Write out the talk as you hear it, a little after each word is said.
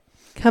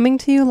Coming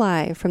to you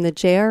live from the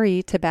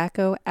JRE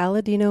Tobacco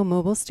Aladino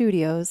Mobile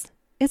Studios,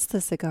 it's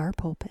the Cigar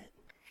Pulpit.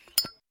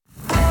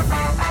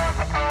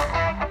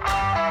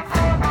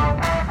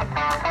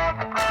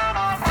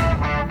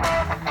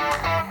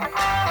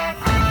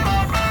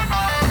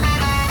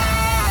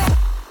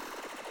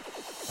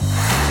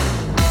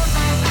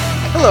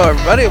 Hello,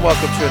 everybody, and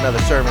welcome to another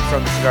sermon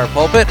from the Cigar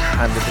Pulpit.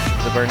 I'm the Bishop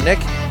of the Burn, Nick,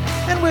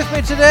 and with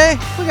me today,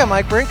 we got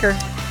Mike Brinker.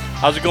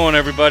 How's it going,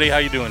 everybody? How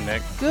you doing,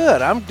 Nick?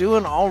 Good. I'm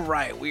doing all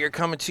right. We are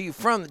coming to you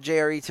from the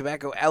JRE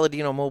Tobacco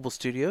Aladino Mobile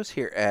Studios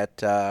here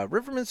at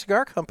Riverman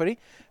Cigar Company,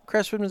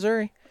 Crestwood,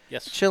 Missouri.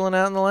 Yes. Chilling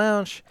out in the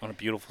lounge. On a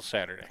beautiful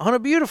Saturday. On a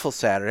beautiful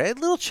Saturday. A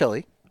little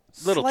chilly.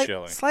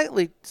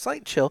 Chilly.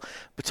 Slight chill,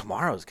 but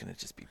tomorrow's going to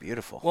just be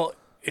beautiful. Well,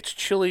 it's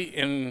chilly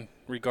in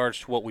regards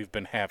to what we've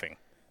been having.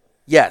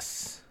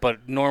 Yes.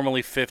 But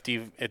normally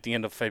 50 at the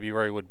end of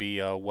February would be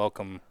a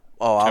welcome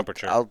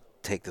temperature. I'll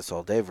take this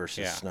all day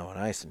versus snow and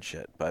ice and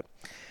shit. But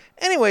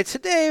anyway,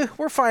 today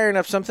we're firing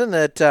up something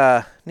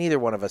that neither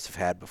one of us have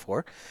had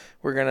before.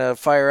 We're going to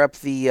fire up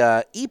the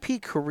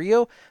EP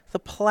Carrillo, the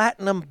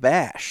Platinum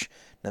Bash.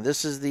 Now,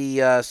 this is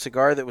the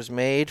cigar that was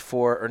made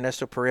for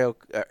Ernesto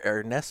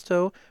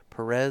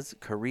Perez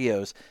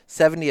Carrillo's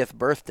 70th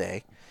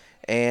birthday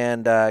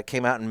and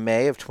came out in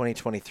May of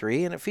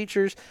 2023, and it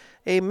features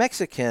a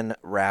Mexican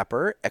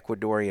wrapper,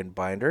 Ecuadorian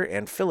binder,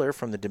 and filler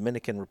from the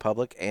Dominican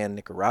Republic and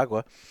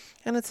Nicaragua,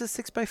 and it's a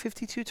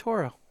 6x52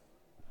 Toro.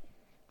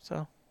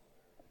 So,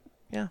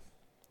 yeah.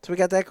 So we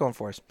got that going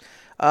for us.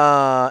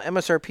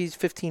 MSRP is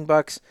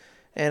 $15,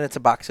 and it's a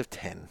box of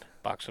 10.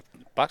 Box of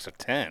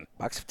 10?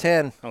 Box of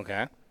 10.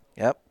 Okay.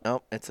 Yep.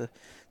 Nope. It's a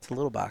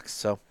little box.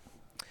 So,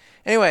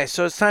 anyway,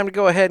 so it's time to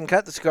go ahead and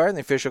cut the cigar, and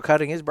the official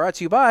cutting is brought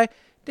to you by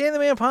Dan the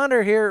Man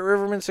Ponder here at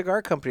Riverman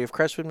Cigar Company of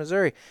Crestwood,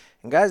 Missouri.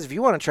 And guys, if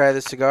you want to try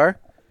this cigar,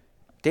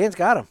 Dan's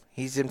got them.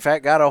 He's in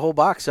fact got a whole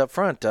box up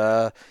front.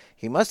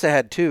 He must have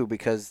had two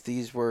because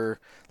these were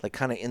like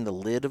kind of in the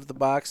lid of the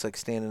box, like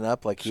standing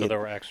up, like so they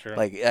were extra,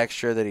 like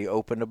extra that he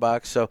opened a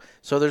box. So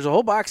there's a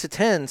whole box of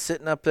 10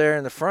 sitting up there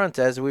in the front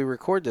as we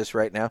record this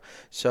right now.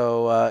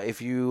 So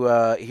if you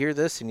hear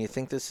this and you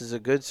think this is a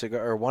good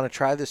cigar or want to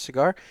try this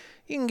cigar,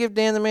 you can give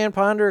Dan the Man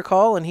Ponder a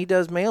call, and he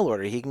does mail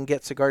order. He can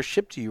get cigars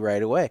shipped to you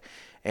right away.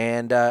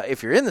 And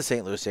if you're in the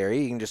St. Louis area,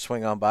 you can just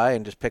swing on by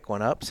and just pick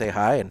one up, say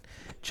hi, and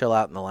chill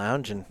out in the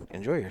lounge and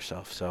enjoy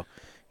yourself. So,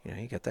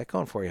 you got that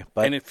going for you.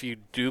 But, and if you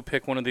do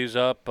pick one of these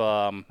up,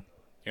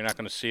 you're not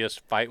going to see us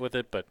fight with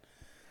it, but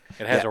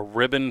it has a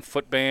ribbon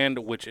footband,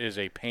 which is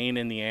a pain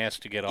in the ass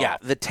to get off. Yeah,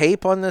 the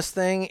tape on this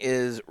thing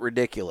is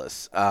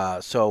ridiculous.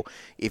 So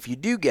if you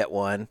do get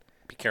one,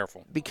 be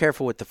careful. Be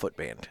careful with the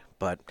footband.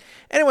 But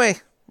anyway,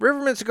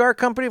 Riverman Cigar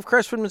Company of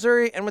Crestwood,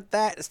 Missouri, and with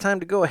that, it's time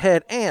to go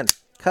ahead and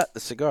cut the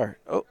cigar.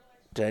 Oh,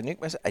 did I nuke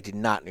myself? I did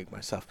not nuke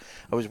myself.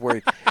 I was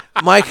worried.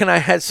 Mike and I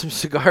had some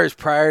cigars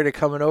prior to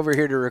coming over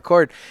here to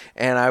record,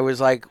 and I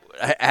was like,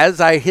 as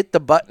I hit the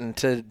button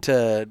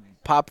to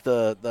pop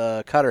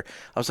the cutter,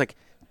 I was like,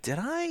 did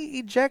I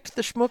eject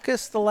the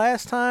schmuckus the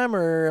last time,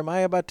 or am I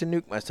about to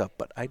nuke myself?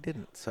 But I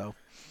didn't, so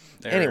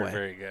anyway.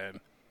 Very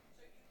good.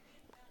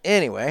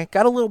 Anyway,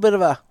 got a little bit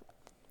of a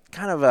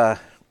kind of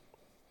a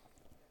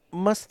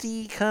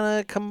musty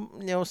kind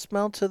of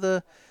smell to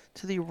the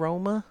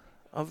aroma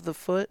of the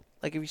foot.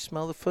 Like if you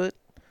smell the foot,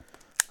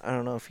 I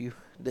don't know if you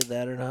did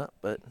that or not,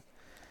 but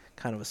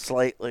kind of a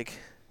slight like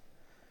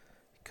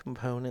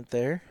component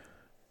there.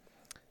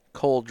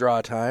 Cold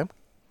draw time.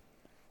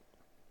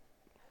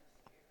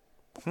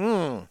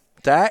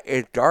 That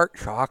is dark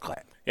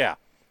chocolate. Yeah,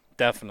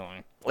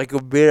 definitely. Like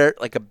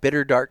a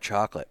bitter dark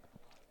chocolate.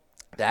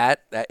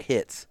 That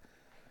hits.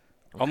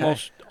 Okay.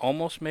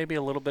 Almost maybe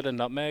a little bit of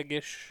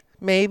nutmeg-ish.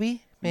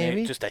 Maybe.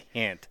 Just a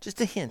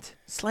hint.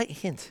 Slight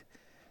hint.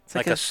 It's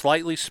like a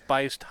slightly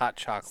spiced hot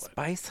chocolate.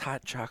 Spiced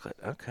hot chocolate.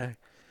 Okay.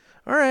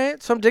 All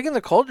right. So I'm digging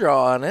the cold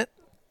draw on it.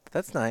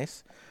 That's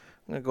nice.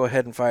 I'm going to go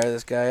ahead and fire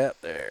this guy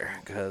up there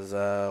because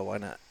why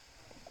not?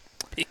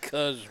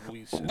 Because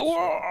we said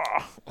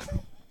so.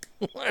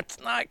 Let's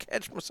not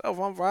catch myself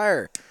on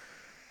fire.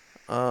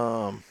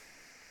 I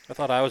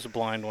thought I was a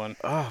blind one.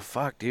 Oh,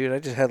 fuck, dude. I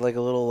just had like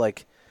a little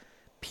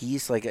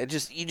piece. Like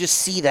you just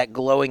see that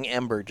glowing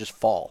ember just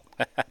fall.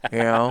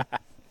 That's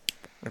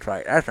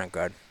right. That's not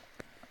good.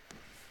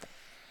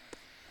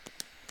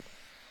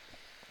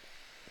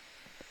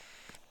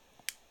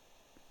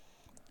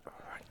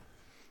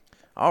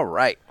 All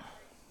right.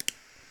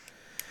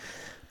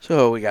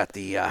 So we got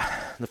the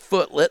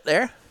foot lit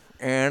there,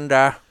 and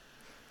by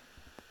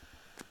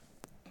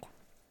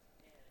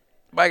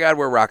God,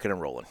 we're rocking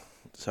and rolling.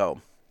 So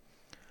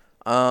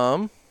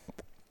Mike,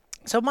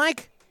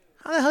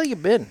 how the hell you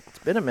been? It's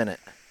been a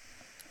minute.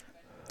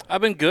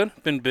 I've been good.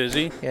 Been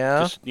busy.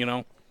 Yeah. Just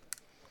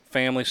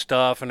family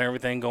stuff and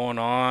everything going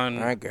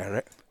on. I get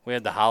it. We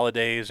had the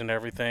holidays and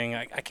everything.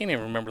 I can't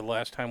even remember the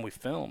last time we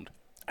filmed.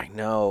 I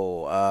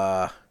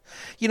know.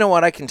 You know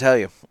what? I can tell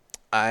you.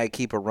 I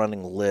keep a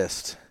running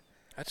list.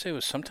 I'd say it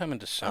was sometime in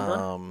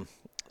December.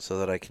 So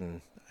that I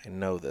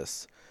know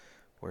this.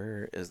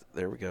 There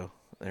we go.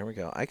 There we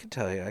go. I can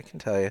tell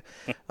you.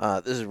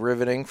 This is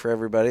riveting for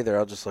everybody. They're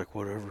all just like,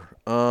 whatever.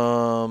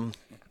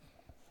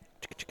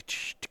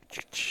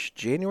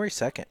 January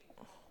 2nd.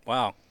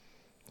 Wow.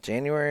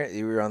 January.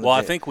 You were on the. Well,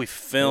 I think we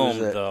filmed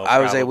though. I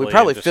was saying we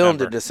probably in filmed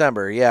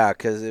December. in December.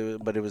 Yeah,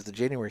 but it was the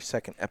January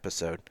 2nd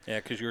episode. Yeah,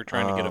 because you were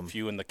trying to get a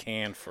few in the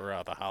can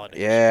for the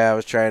holidays. Yeah, I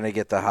was trying to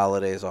get the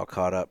holidays all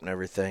caught up and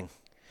everything.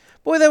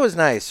 Boy, that was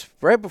nice.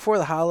 Right before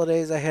the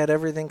holidays, I had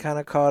everything kind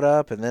of caught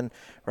up, and then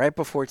right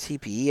before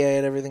TPE, I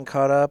had everything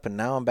caught up, and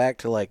now I'm back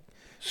to like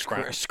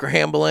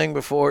scrambling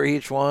before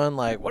each one.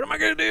 Like, what am I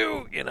gonna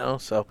do?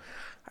 So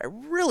I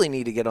really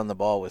need to get on the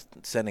ball with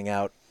sending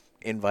out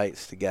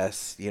invites to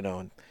guests,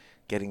 and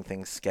getting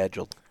things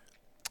scheduled.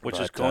 Which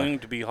is going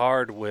to be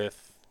hard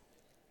with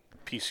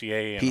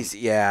PCA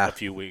in a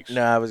few weeks.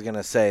 No, I was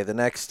gonna say the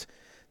next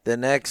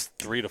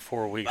 3 to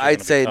 4 weeks.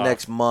 I'd say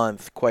next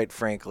month. Quite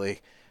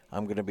frankly,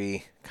 I'm gonna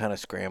be kind of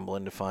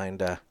scrambling to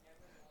find.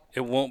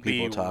 It won't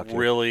be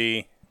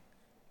really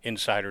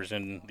insiders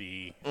in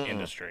the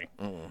industry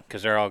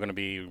because they're all going to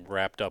be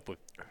wrapped up with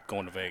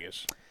going to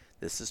Vegas.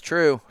 This is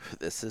true.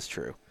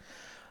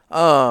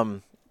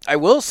 I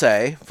will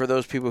say, for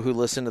those people who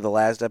listened to the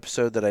last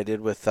episode that I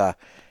did with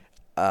Ken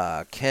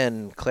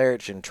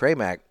Clarich and Trey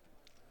Mack,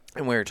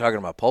 and we were talking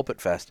about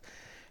PulpitFest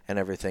and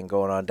everything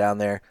going on down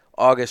there,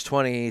 August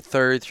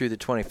 23rd through the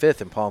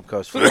 25th in Palm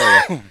Coast,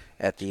 Florida,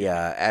 at the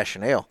Ash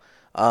and Ale.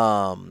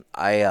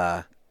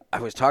 I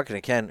was talking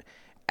to Ken.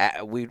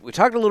 We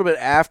talked a little bit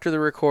after the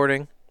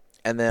recording,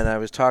 and then I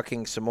was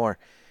talking some more.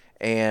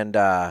 And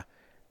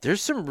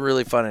there's some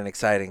really fun and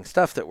exciting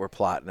stuff that we're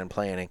plotting and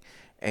planning.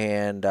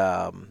 And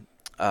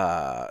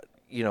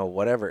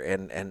whatever.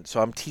 And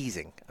so I'm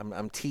teasing.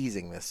 I'm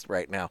teasing this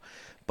right now.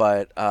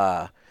 But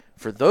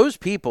for those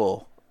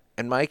people,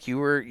 and Mike, you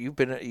went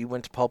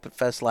to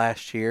PulpitFest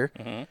last year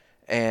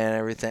and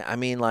everything. I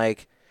mean,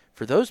 like,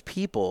 for those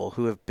people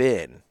who have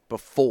been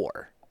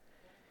before,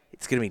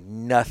 it's going to be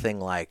nothing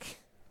like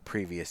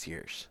previous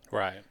years.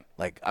 Right.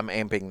 Like, I'm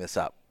amping this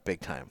up big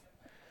time.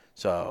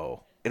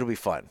 So it'll be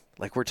fun.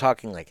 Like, we're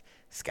talking like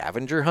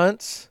scavenger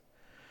hunts.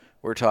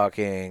 We're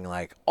talking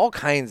like all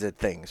kinds of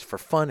things for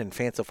fun and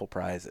fanciful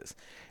prizes.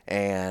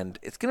 And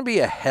it's going to be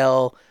a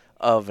hell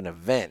of an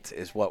event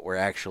is what we're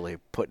actually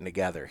putting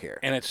together here.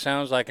 And it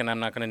sounds like, and I'm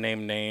not going to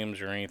name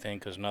names or anything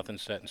because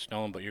nothing's set in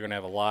stone, but you're going to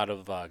have a lot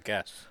of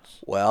guests.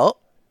 Well,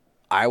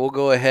 I will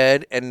go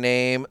ahead and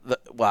name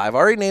I've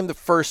already named the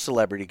first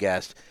celebrity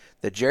guest,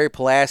 that Jerry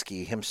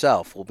Pulaski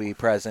himself will be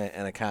present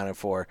and accounted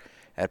for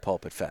at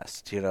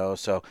PulpitFest.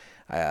 So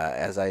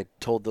as I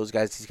told those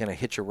guys, he's going to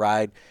hitch a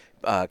ride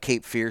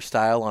Cape Fear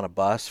style on a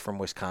bus from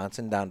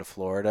Wisconsin down to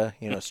Florida,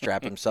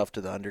 strap himself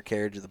to the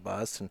undercarriage of the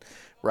bus and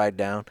ride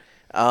down.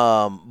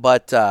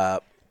 But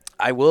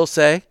I will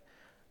say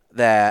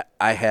that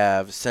I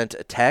have sent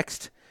a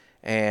text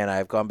and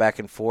I've gone back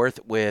and forth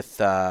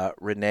with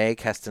Renee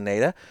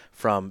Castaneda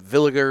from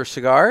Villiger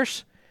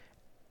Cigars.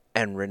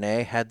 And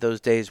Renee had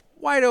those days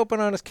wide open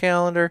on his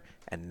calendar,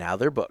 and now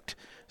they're booked.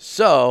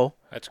 So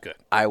that's good.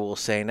 I will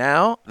say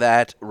now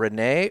that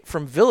Renee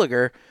from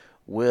Villiger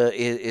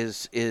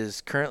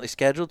is currently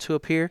scheduled to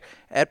appear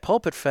at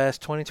PulpitFest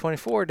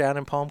 2024 down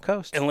in Palm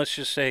Coast. And let's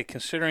just say,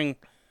 considering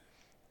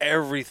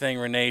everything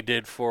Renee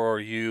did for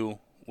you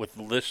with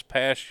this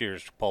past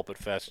year's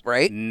PulpitFest,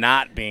 right?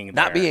 Not being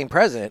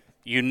present,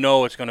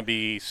 it's going to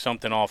be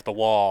something off the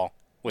wall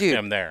with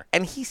him there.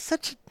 And he's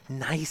such a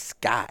nice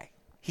guy.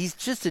 He's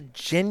just a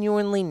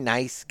genuinely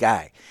nice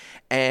guy.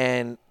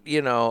 And,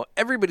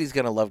 everybody's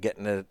going to love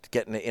getting to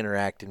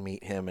interact and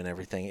meet him and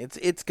everything.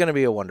 It's going to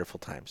be a wonderful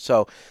time.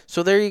 So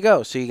there you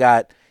go. So you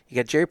got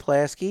Jerry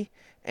Pulaski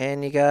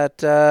and you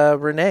got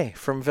Renee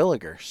from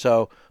Villiger.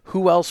 So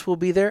who else will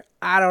be there?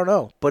 I don't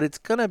know, but it's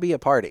going to be a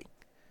party.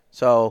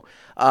 So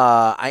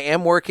I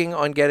am working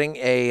on getting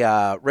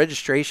a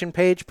registration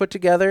page put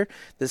together.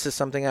 This is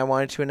something I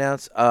wanted to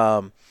announce.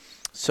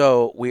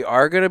 So we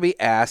are going to be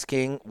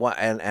asking,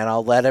 and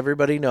I'll let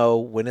everybody know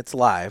when it's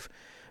live,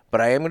 but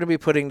I am going to be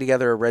putting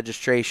together a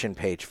registration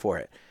page for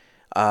it.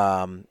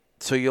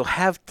 So you'll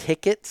have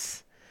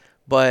tickets,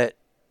 but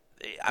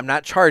I'm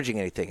not charging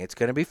anything. It's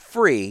going to be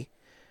free.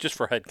 Just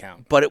for head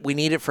count. But we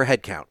need it for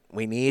head count.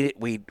 We need it.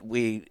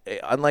 We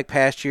unlike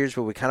past years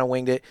where we kind of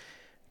winged it,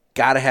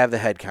 got to have the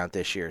head count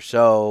this year.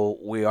 So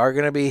we are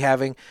going to be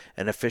having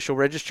an official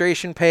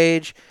registration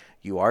page.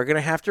 You are going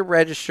to have to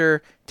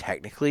register.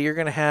 Technically, you're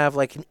going to have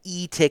like an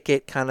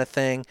e-ticket kind of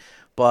thing,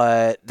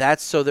 but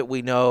that's so that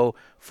we know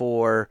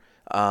for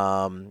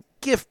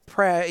gift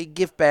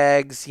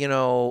bags,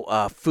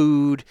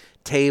 food,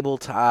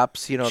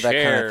 tabletops, that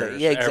kind of thing.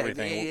 Yeah,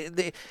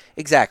 exactly.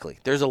 Exactly.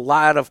 There's a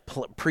lot of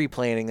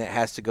pre-planning that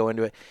has to go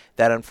into it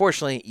that,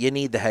 unfortunately, you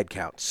need the head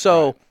count.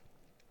 So,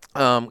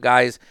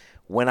 guys,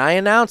 when I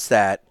announce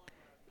that,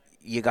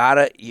 you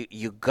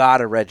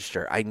gotta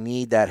register. I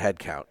need that head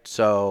count.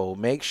 So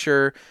make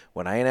sure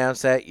when I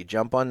announce that, you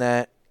jump on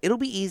that. It'll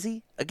be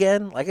easy.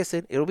 Again, like I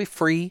said, it'll be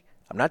free.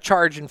 I'm not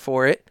charging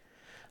for it.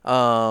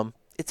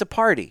 It's a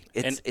party.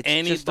 It's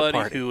anybody just a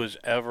party. who has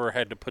ever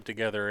had to put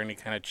together any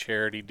kind of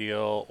charity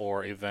deal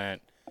or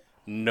event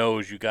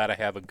knows you got to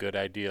have a good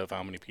idea of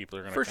how many people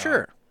are going to come. For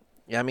sure.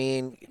 I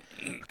mean,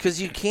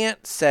 because you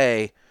can't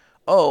say,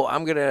 oh,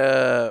 I'm going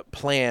to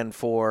plan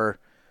for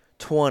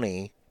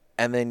 20,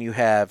 and then you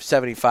have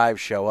 75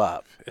 show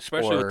up.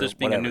 Especially with this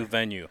being whatever. a new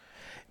venue.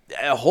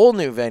 A whole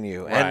new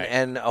venue Right.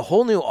 and a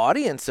whole new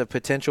audience of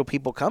potential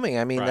people coming.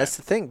 I mean, Right. that's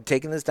the thing.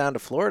 Taking this down to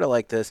Florida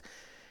like this,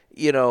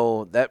 you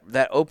know,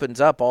 that opens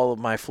up all of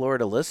my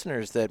Florida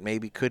listeners that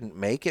maybe couldn't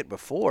make it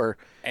before.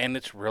 And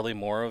it's really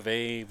more of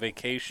a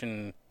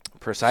vacation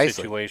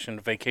Precisely. situation,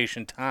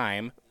 vacation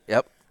time.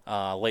 Yep.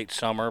 Late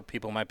summer,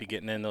 people might be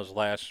getting in those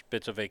last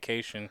bits of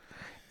vacation.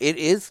 It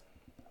is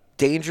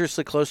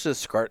dangerously close to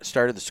the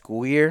start of the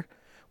school year,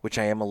 which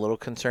I am a little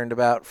concerned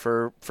about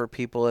for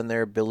people and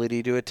their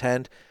ability to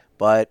attend.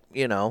 But,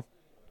 you know,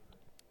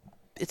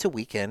 it's a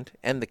weekend,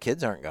 and the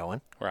kids aren't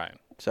going. Right.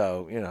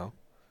 So, you know.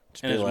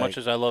 And as much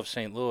as I love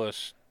St.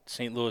 Louis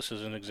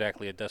isn't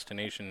exactly a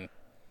destination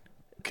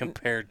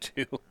compared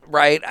to.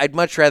 Right. I'd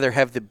much rather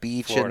have the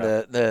beach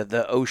Florida. and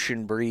the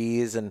ocean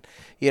breeze and,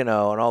 you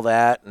know, and all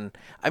that. And,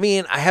 I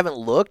mean, I haven't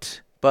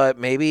looked, but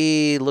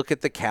maybe look at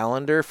the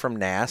calendar from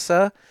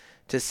NASA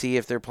to see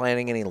if they're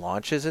planning any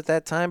launches at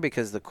that time,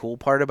 because the cool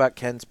part about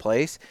Ken's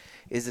Place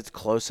is it's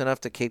close enough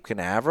to Cape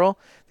Canaveral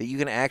that you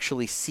can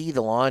actually see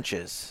the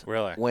launches.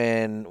 Really?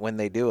 When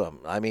they do them.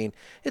 I mean,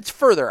 it's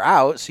further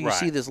out, so you Right.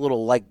 see this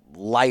little like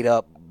light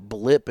up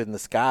blip in the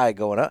sky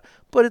going up,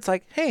 but it's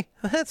like, hey,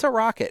 that's a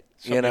rocket,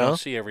 Something you know? don't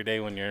see every day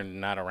when you're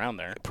not around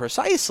there.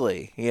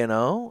 Precisely, you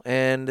know,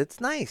 and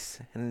it's nice.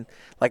 And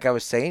like I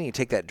was saying, you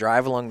take that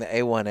drive along the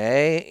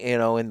A1A, you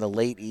know, in the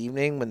late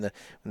evening when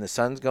the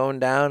sun's going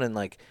down, and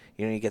like,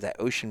 you know, you get that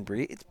ocean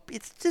breeze.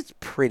 It's just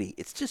pretty.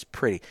 It's just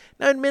pretty.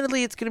 Now,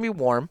 admittedly, it's going to be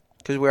warm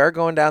because we are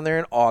going down there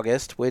in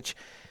August, which,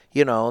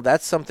 you know,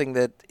 that's something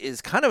that is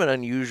kind of an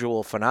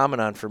unusual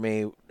phenomenon for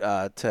me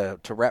to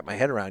wrap my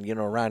head around. You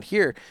know, around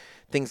here,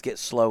 things get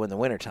slow in the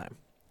wintertime.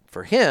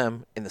 For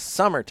him, in the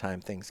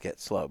summertime, things get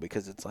slow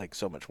because it's like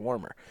so much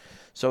warmer.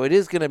 So it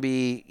is going to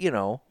be, you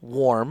know,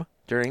 warm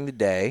during the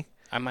day.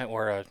 I might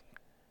wear a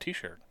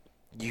T-shirt.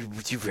 You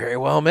very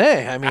well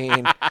may. I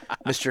mean,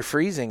 Mr.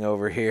 Freezing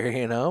over here,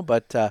 you know.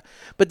 But the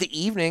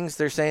evenings,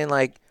 they're saying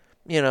like,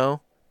 you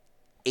know,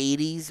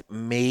 80s,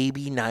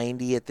 maybe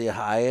 90 at the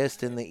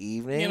highest in the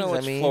evenings. You know,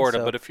 it's I mean, Florida,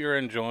 so but if you're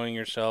enjoying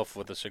yourself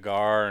with a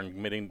cigar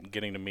and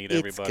getting to meet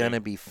everybody, it's going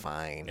to be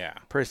fine. Yeah.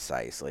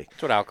 Precisely.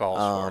 That's what alcohol's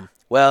for.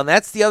 Well, and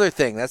that's the other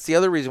thing. That's the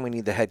other reason we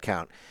need the head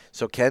count.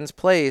 So Ken's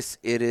Place,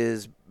 it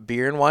is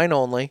beer and wine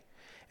only.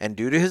 And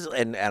due to his,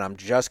 and I'm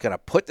just going to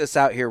put this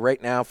out here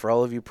right now for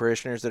all of you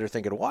parishioners that are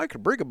thinking, well, I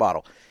could bring a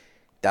bottle.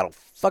 That'll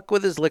fuck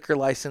with his liquor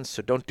license,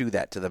 so don't do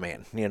that to the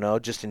man. You know,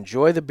 just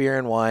enjoy the beer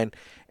and wine,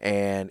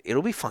 and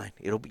it'll be fine.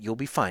 You'll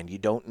be fine. You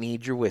don't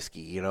need your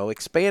whiskey. You know,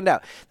 expand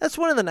out. That's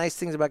one of the nice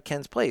things about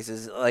Ken's Place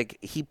is like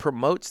he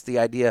promotes the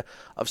idea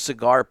of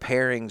cigar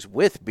pairings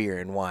with beer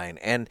and wine,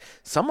 and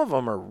some of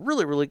them are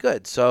really, really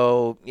good.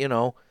 So, you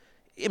know,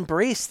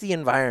 embrace the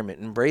environment,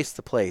 embrace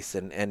the place,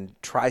 and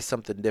try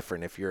something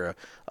different if you're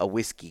a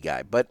whiskey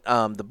guy. But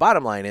the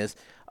bottom line is,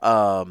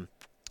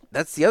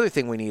 that's the other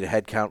thing we need a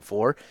head count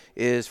for,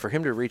 is for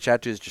him to reach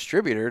out to his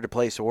distributor to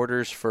place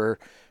orders for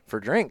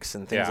drinks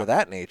and things of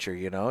that nature.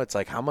 You know, it's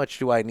like, how much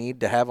do I need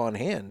to have on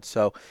hand?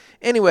 So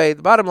anyway,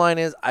 the bottom line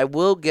is I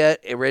will get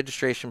a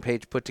registration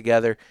page put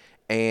together,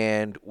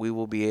 and we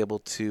will be able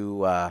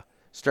to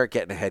start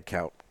getting a head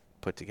count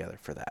put together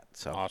for that.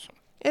 So Awesome.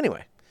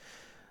 Anyway,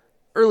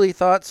 early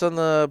thoughts on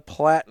the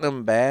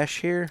Platinum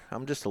Bash here.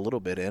 I'm just a little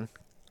bit in.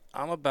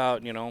 I'm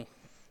about,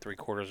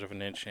 3/4 of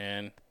an inch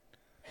in.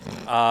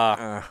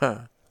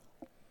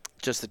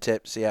 Just the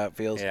tip, see how it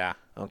feels? Yeah.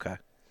 Okay.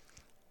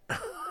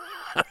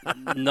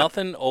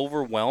 Nothing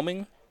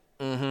overwhelming.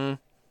 Mm-hmm.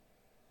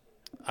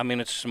 I mean,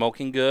 it's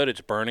smoking good.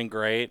 It's burning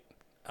great.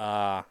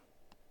 Oh,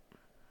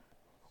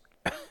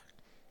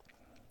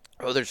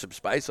 there's some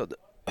spice on the...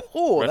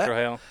 Oh,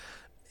 Retrohale.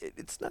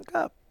 It snuck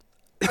up.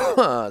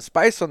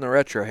 Spice on the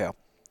retrohale.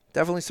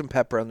 Definitely some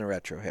pepper on the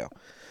retrohale.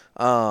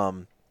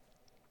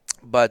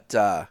 But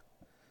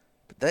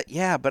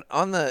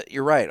on the...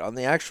 You're right. On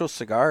the actual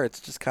cigar, it's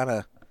just kind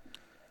of...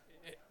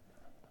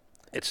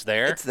 It's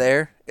there. It's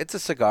there. It's a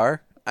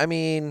cigar. I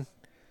mean,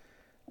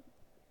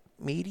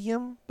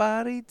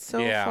 medium-bodied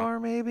so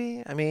far,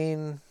 maybe? I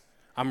mean...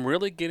 I'm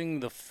really getting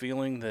the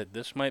feeling that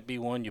this might be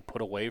one you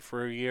put away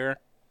for a year.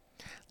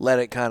 Let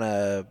it kind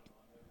of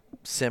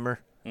simmer.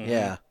 Mm-hmm.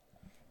 Yeah.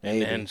 And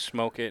Maybe. then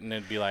smoke it and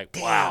it'd be like,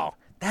 Damn, wow.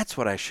 That's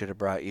what I should have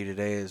brought you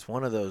today, is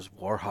one of those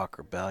Warhawk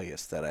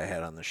Rebellious that I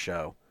had on the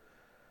show.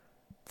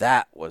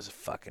 That was a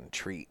fucking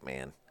treat,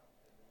 man.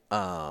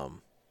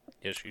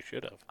 Yes, you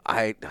should have.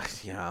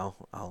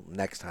 I'll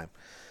next time.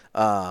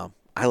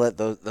 I let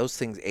those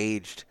things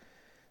aged.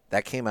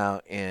 That came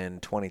out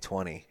in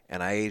 2020,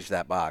 and I aged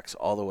that box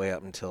all the way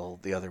up until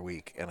the other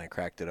week, and I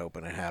cracked it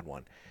open and had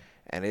one.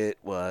 And it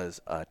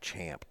was a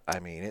champ. I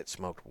mean, it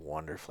smoked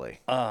wonderfully.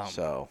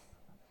 So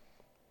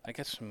I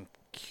got some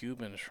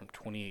Cubans from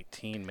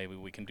 2018 maybe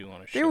we can do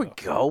on a show. there we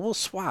go. We'll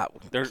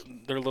swap. They're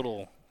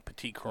little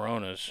petite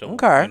Coronas. So,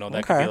 Okay, that could be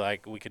okay.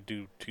 like we could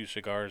do 2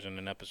 cigars in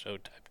an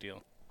episode type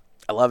deal.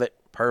 I love it.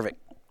 Perfect.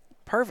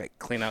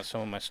 Clean out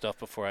some of my stuff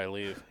before I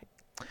leave.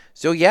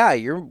 So yeah,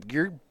 you're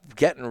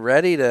getting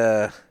ready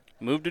to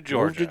Move to move to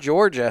Georgia.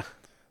 Georgia.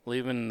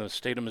 Leaving the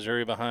state of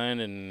Missouri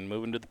behind and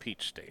moving to the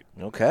Peach State.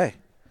 Okay.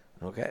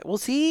 Well,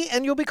 see,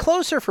 and you'll be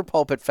closer for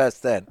Pulpit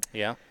Fest then.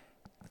 Yeah.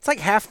 It's like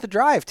half the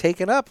drive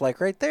taken up,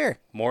 like right there.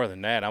 More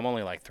than that. I'm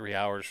only like 3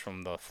 hours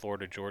from the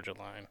Florida-Georgia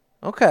line.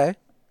 Okay.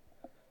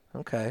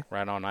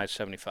 Right on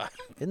I-75.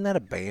 Isn't that a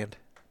band?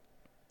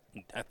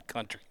 That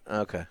country.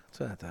 Okay. That's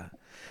what I thought.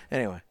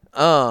 Anyway.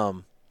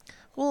 Well,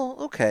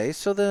 okay.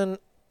 So then,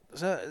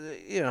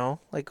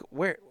 like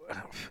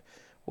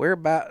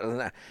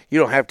whereabouts? You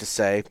don't have to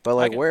say, but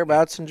like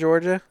whereabouts in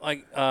Georgia?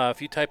 Like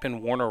if you type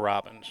in Warner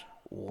Robins.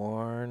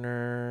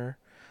 Warner.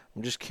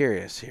 I'm just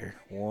curious here.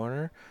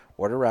 Warner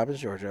Robins,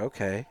 Georgia.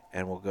 Okay.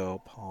 And we'll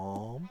go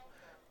Palm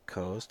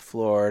Coast,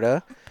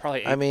 Florida.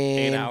 Probably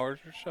 8 hours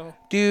or so.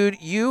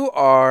 Dude, you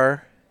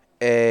are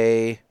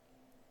a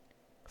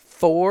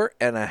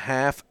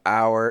 4.5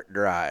 hour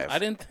drive. I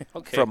didn't think.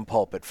 Okay. From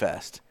Pulpit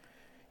Fest.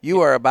 You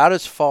are about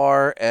as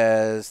far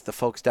as the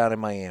folks down in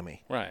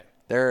Miami. Right.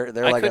 They're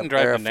I like couldn't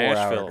drive they're to a 4 hour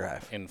Nashville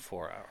drive. in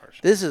 4 hours.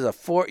 This is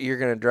you're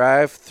going to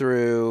drive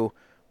through,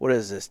 what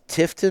is this,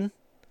 Tifton,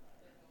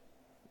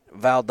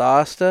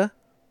 Valdosta.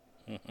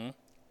 Mm-hmm.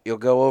 You'll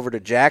go over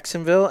to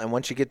Jacksonville, and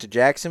once you get to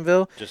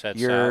Jacksonville, Just head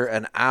you're south.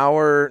 an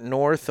hour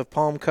north of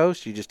Palm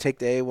Coast. You just take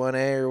the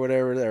A1A or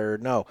whatever, or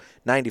no,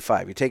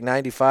 95. You take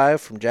 95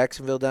 from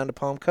Jacksonville down to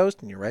Palm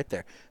Coast, and you're right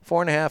there.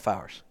 4.5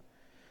 hours.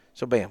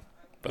 So, bam.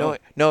 Boom.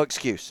 No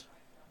excuse.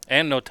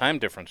 And no time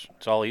difference.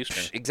 It's all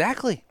Eastern.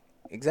 Exactly.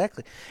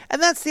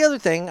 And that's the other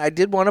thing I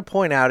did want to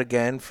point out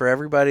again for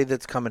everybody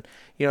that's coming.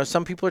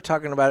 Some people are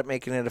talking about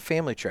making it a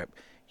family trip.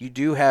 You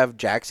do have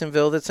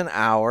Jacksonville that's an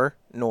hour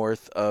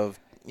north of,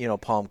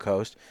 Palm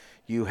Coast.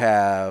 You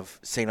have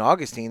St.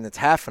 Augustine that's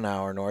half an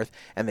hour north.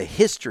 And the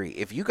history,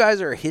 if you guys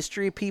are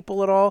history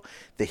people at all,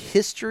 the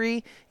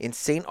history in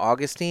St.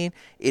 Augustine,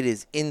 it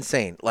is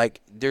insane.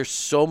 Like, there's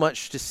so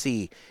much to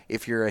see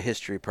if you're a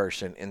history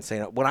person in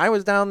St. When I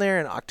was down there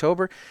in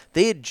October,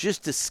 they had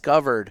just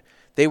discovered,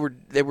 they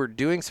were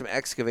doing some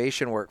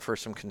excavation work for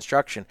some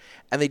construction,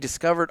 and they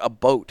discovered a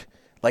boat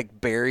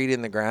like buried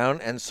in the ground,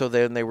 and so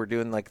then they were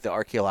doing like the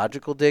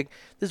archaeological dig.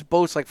 This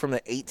boat's like from the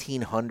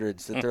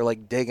 1800s that they're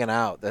like digging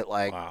out. That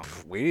like Wow.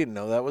 We didn't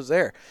know that was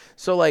there.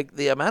 So like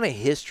the amount of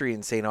history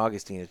in St.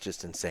 Augustine is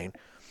just insane.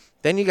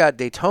 Then you got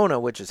Daytona,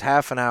 which is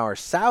half an hour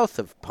south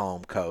of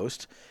Palm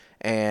Coast,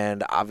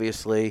 and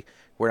obviously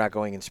we're not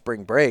going in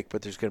spring break,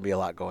 but there's going to be a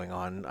lot going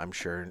on, I'm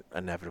sure,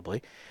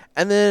 inevitably.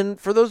 And then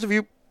for those of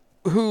you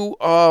who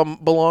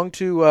belong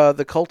to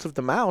the Cult of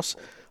the Mouse,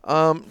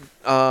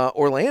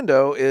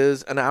 Orlando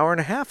is an hour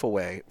and a half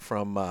away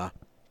from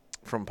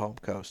Palm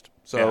Coast,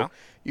 so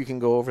you can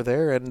go over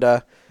there and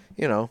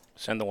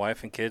Send the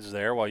wife and kids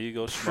there while you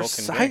go smoke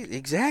and drink.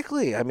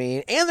 exactly. I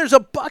mean, and there's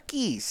a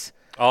Buc-ee's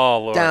Oh,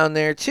 Lord. down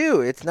there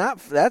too.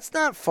 That's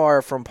not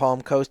far from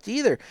Palm Coast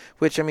either.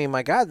 Which, I mean,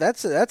 my God,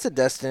 that's a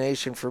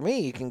destination for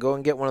me. You can go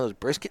and get one of those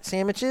brisket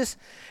sandwiches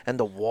and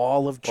the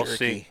wall of jerky. Well,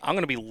 see, I'm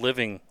going to be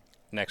living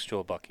next to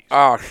a Buc-ee's.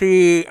 Oh,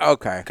 see,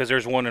 okay, Because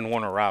there's one in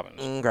Warner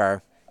Robins. okay.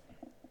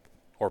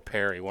 Or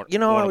Perry. One I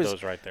of was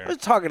those right there. I was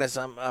talking to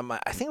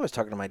I think I was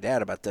talking to my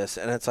dad about this,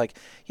 and it's like,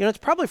 it's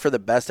probably for the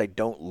best I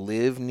don't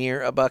live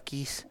near a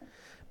Buc-ee's,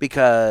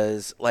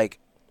 because like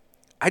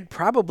I'd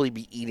probably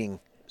be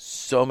eating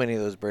so many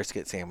of those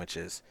brisket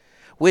sandwiches,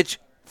 which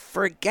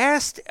for a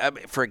gas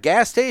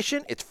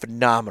station it's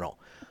phenomenal,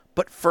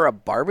 but for a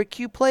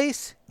barbecue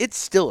place it's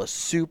still a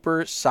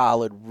super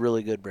solid,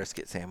 really good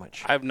brisket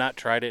sandwich. I've not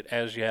tried it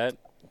as yet.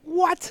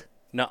 What?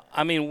 No,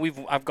 I mean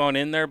I've gone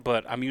in there,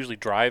 but I'm usually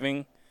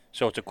driving,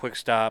 so it's a quick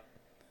stop,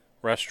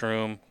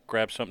 restroom,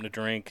 grab something to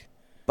drink.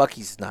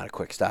 Buc-ee's is not a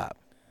quick stop.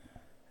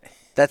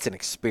 That's an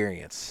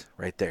experience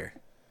right there.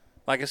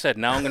 Like I said,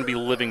 now I'm going to be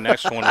living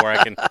next to one where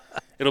I can.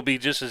 It'll be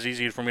just as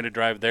easy for me to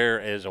drive there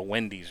as a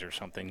Wendy's or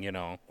something,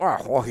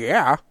 Well,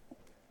 yeah.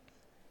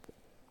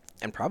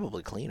 And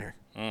probably cleaner.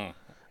 Mm.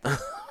 I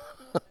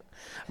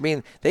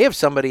mean, they have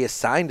somebody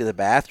assigned to the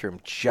bathroom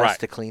just Right.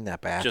 to clean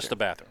that bathroom. Just the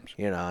bathrooms.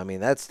 I mean,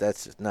 that's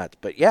just nuts.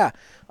 But yeah,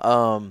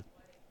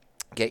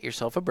 get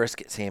yourself a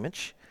brisket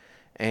sandwich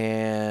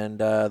and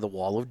the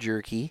wall of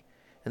jerky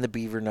and the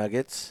beaver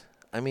nuggets.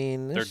 I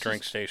mean, Their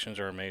drink stations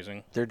are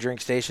amazing. Their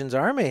drink stations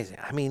are amazing.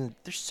 I mean,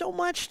 there's so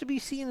much to be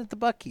seen at the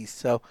Buc-ee's.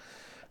 So,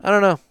 I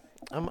don't know.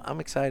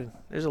 I'm excited.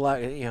 There's a lot,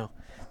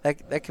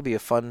 that could be a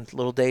fun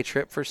little day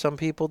trip for some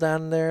people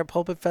down there at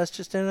Pulpit Fest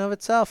just in and of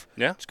itself.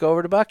 Yeah. Just go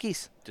over to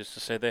Buc-ee's. Just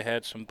to say they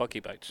had some Bucky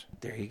Bites.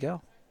 There you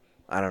go.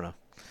 I don't know.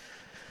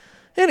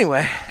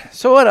 Anyway,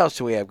 so what else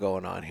do we have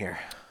going on here?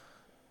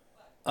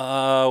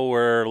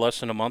 We're less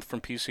than a month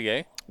from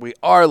PCA. We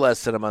are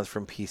less than a month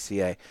from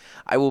PCA.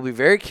 I will be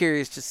very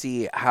curious to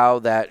see how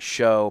that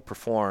show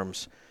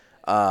performs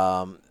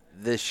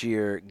this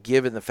year,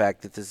 given the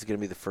fact that this is going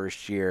to be the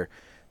first year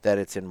that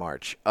it's in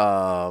March.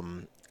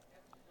 There's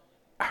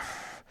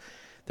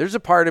a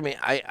part of me,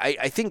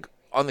 I think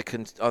on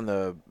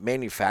the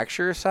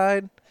manufacturer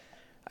side,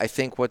 I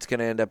think what's going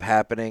to end up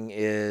happening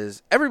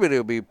is everybody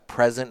will be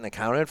present and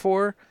accounted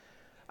for.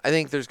 I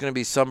think there's going to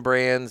be some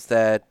brands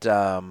that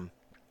don't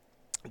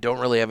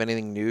really have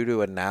anything new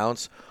to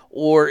announce,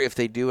 or if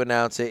they do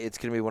announce it, it's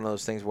going to be one of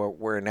those things where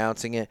we're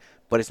announcing it,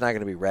 but it's not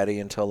going to be ready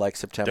until like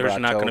September, There's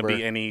October. not going to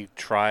be any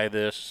try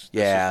this.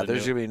 Yeah,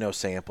 there's going to be no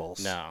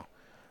samples. No.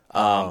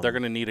 They're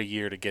going to need a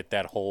year to get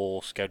that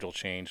whole schedule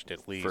changed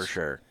at least. For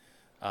sure.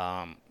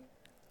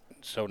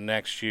 So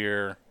next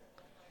year,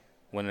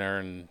 when they're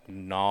in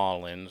New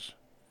Orleans,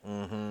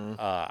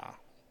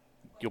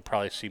 you'll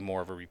probably see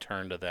more of a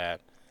return to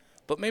that.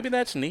 But maybe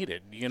that's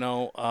needed. You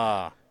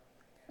know,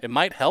 it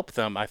might help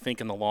them, I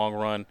think, in the long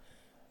run,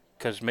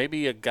 because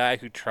maybe a guy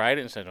who tried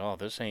it and said, "Oh,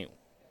 this ain't."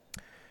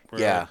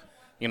 Really. Yeah.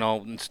 You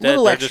know, instead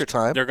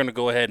they're going to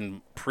go ahead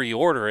and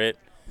pre-order it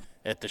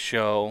at the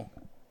show,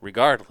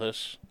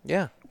 regardless.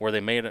 Yeah. Where they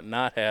may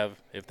not have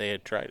if they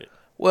had tried it.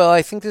 Well,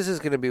 I think this is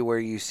going to be where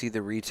you see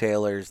the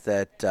retailers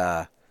that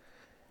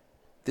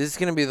this is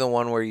going to be the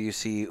one where you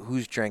see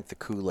who's drank the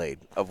Kool-Aid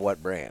of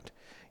what brand.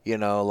 You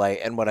know,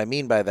 like, and what I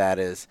mean by that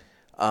is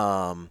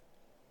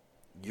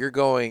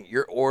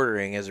you're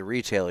ordering as a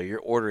retailer, you're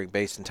ordering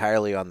based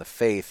entirely on the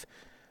faith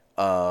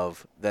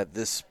of that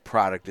this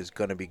product is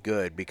going to be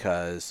good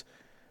because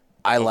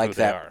I like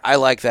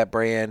that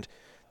brand.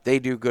 They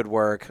do good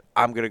work.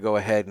 I'm going to go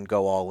ahead and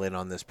go all in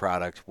on this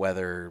product,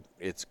 whether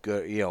it's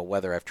good, you know,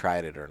 whether I've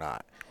tried it or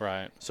not.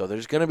 Right. So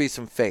there's going to be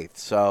some faith.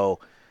 So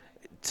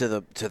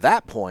to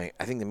that point,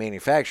 I think the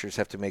manufacturers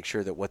have to make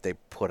sure that what they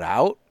put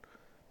out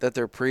that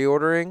they're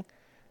pre-ordering,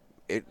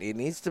 it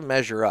needs to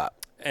measure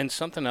up. And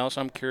something else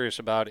I'm curious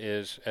about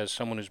is, as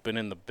someone who's been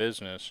in the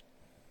business,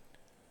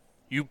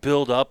 you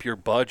build up your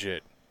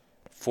budget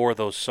for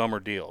those summer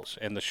deals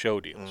and the show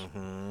deals.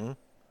 Mm-hmm.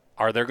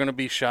 Are there going to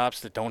be shops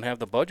that don't have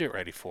the budget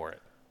ready for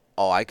it?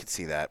 Oh, I could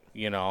see that.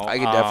 You know, I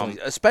could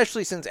definitely,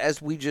 especially since,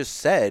 as we just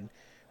said,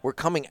 we're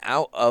coming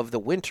out of the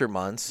winter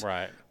months,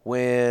 right?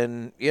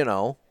 When, you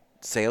know,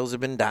 sales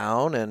have been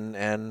down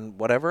and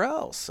whatever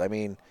else. I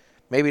mean,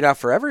 maybe not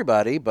for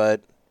everybody,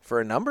 but for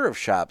a number of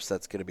shops,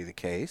 that's going to be the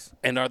case.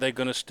 And are they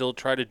going to still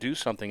try to do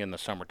something in the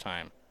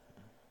summertime?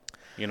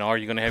 You know, are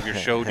you going to have your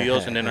show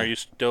deals, and then are you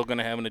still going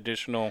to have an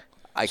additional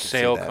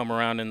sale come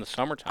around in the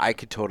summertime? I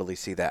could totally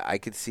see that. I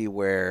could see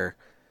where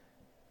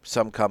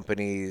some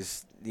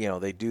companies, you know,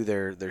 they do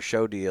their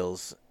show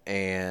deals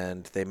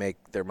and they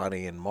make their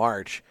money in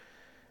March,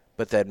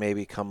 but then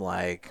maybe come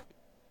like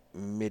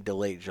mid to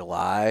late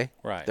July,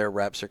 right, their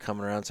reps are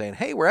coming around saying,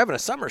 "Hey, we're having a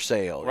summer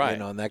sale," right, you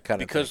know, and that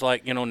kind of thing. Because,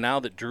 like, you know, now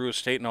that Drew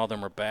Estate and all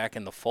them are back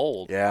in the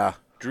fold, yeah,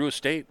 Drew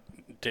Estate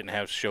didn't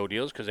have show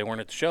deals because they weren't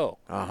at the show.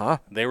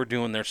 They were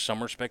doing their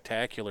summer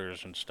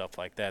spectaculars and stuff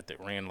like that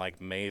ran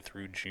like May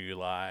through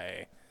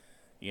July,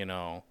 you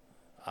know.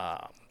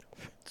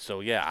 So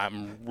yeah,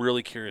 I'm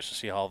really curious to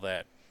see how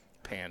that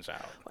pans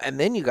out. And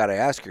then you got to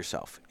ask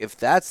yourself, if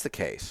that's the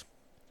case,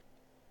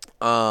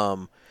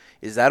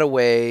 is that a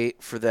way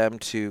for them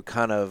to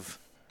kind of,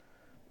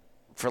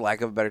 for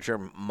lack of a better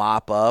term,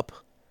 mop up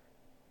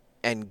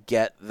and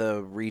get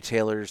the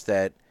retailers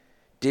that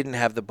didn't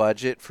have the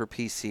budget for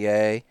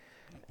PCA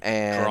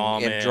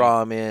and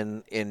draw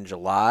them in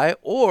July?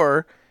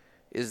 Or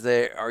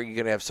are you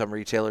going to have some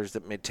retailers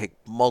that may take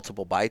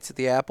multiple bites at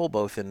the apple,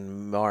 both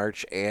in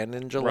March and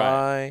in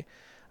July?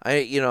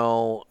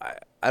 Right.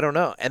 I don't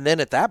know. And then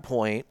at that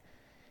point,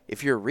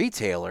 if you're a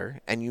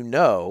retailer and you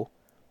know,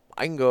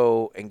 I can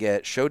go and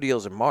get show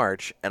deals in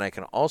March and I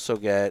can also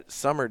get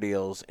summer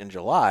deals in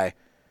July,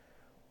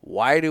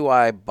 why do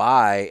I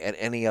buy at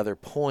any other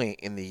point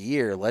in the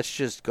year? Let's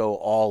just go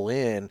all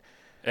in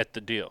at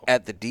the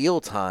deal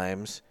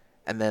times,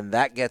 and then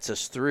that gets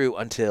us through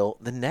until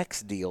the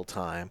next deal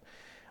time.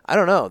 I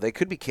don't know. They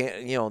could be,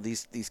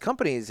 these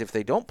companies, if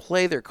they don't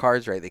play their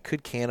cards right, they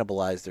could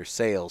cannibalize their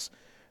sales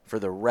for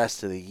the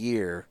rest of the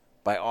year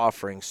by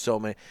offering so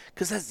many.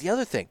 Because that's the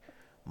other thing.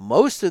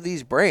 Most of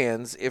these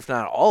brands, if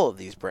not all of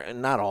these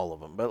brands, not all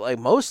of them, but like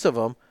most of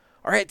them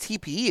are at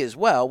TPE as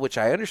well, which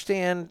I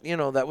understand,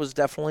 that was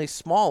definitely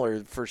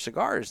smaller for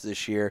cigars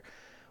this year.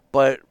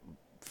 But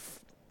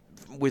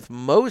with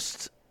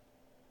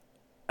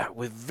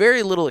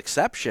very little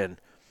exception,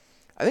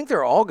 I think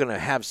they're all going to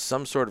have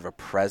some sort of a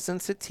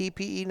presence at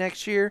TPE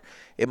next year.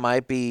 It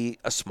might be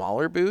a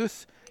smaller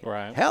booth.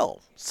 Right.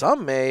 Hell,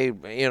 some may,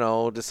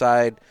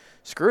 decide,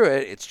 screw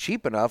it, it's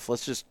cheap enough,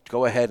 let's just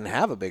go ahead and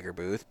have a bigger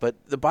booth. But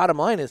the bottom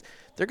line is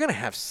they're going to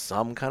have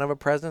some kind of a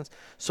presence.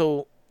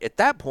 So at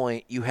that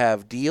point, you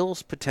have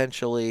deals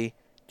potentially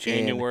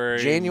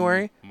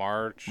January,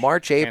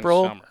 March,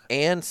 April,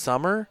 and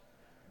summer.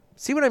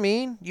 See what I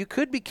mean? You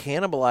could be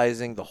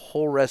cannibalizing the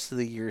whole rest of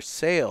the year's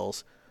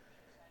sales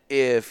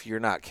if you're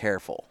not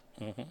careful.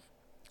 Mm-hmm.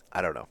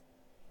 I don't know.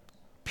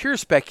 Pure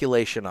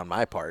speculation on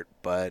my part,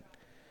 but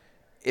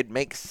it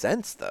makes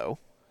sense, though.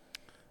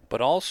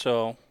 But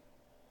also,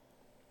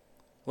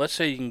 let's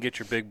say you can get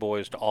your big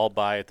boys to all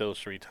buy it those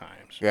 3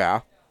 times.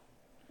 Yeah.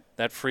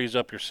 That frees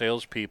up your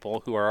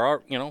salespeople who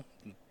are,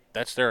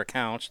 that's their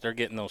accounts. They're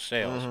getting those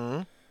sales.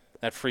 Mm-hmm.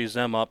 that frees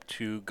them up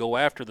to go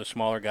after the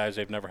smaller guys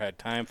they've never had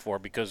time for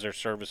because they're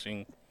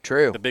servicing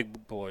True. the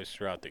big boys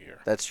throughout the year.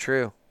 That's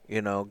true.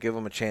 You know, give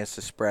them a chance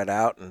to spread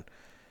out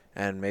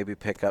and maybe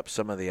pick up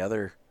some of the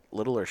other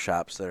littler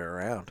shops that are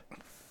around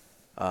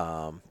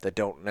that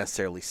don't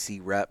necessarily see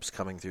reps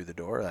coming through the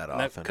door that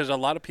often. Because a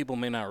lot of people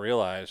may not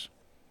realize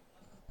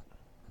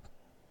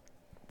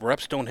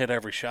reps don't hit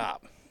every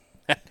shop.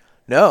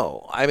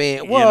 No, I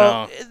mean,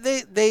 well,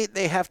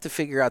 they have to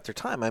figure out their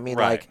time. I mean,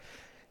 Right. like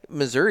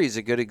Missouri's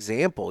a good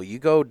example. You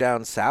go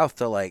down south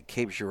to like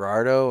Cape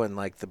Girardeau and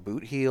like the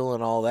Boot Heel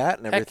and all that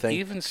and Heck, everything.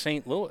 even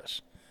St.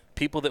 Louis,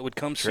 people that would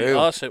come see True.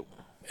 us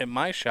at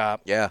my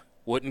shop Yeah,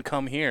 wouldn't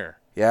come here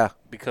yeah,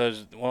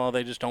 because, well,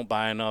 they just don't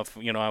buy enough.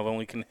 You know, I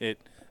only can hit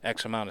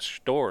X amount of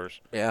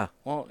stores. yeah.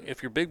 Well,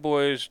 if your big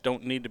boys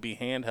don't need to be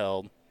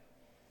handheld,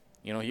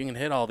 you know, you can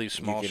hit all these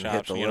small can hit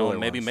shops, the you know, littler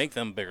and maybe ones. make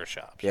them bigger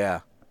shops.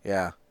 Yeah,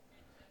 yeah.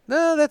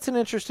 No, that's an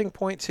interesting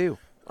point too.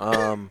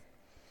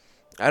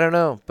 I don't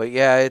know, but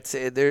yeah,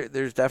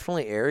 there's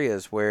definitely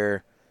areas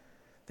where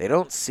they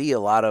don't see a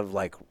lot of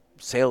like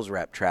sales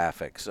rep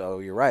traffic. So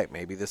you're right.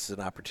 Maybe this is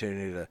an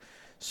opportunity to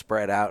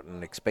spread out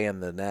and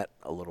expand the net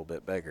a little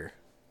bit bigger.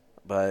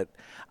 But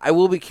I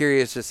will be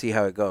curious to see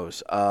how it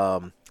goes.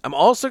 I'm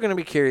also going to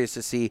be curious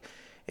to see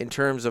in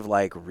terms of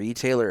like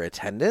retailer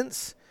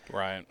attendance.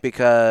 Right.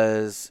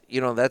 Because,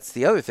 you know, that's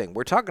the other thing.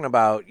 We're talking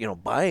about, you know,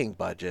 buying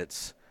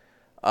budgets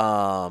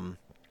and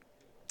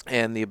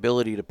the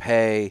ability to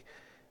pay,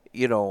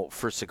 you know,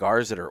 for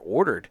cigars that are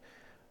ordered.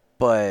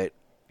 But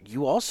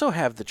you also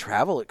have the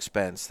travel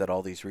expense that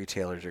all these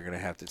retailers are going to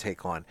have to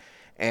take on.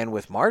 And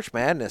with March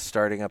Madness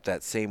starting up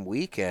that same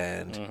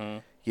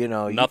weekend, you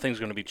know. Nothing's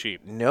going to be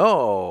cheap.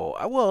 No.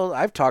 Well,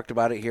 I've talked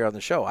about it here on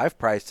the show. I've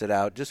priced it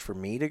out just for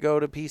me to go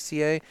to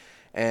PCA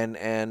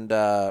and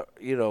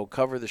you know,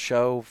 cover the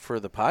show for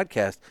the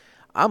podcast.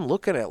 I'm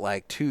looking at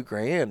like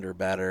 $2,000 or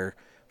better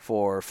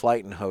for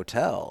flight and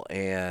hotel,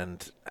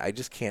 and I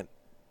just can't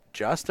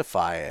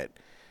justify it,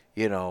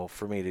 you know,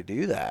 for me to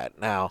do that.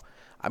 Now,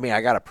 I mean, I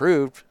got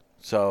approved,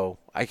 so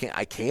I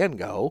can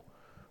go,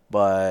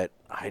 but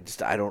I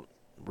don't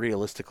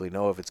realistically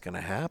know if it's going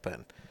to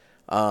happen.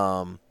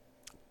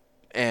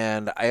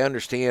 And I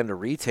understand a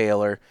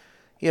retailer,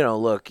 you know,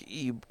 look,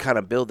 you kind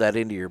of build that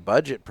into your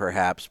budget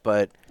perhaps,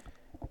 but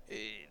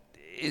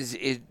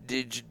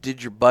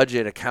did your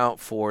budget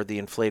account for the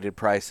inflated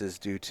prices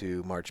due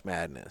to March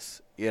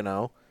Madness? You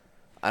know,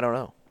 I don't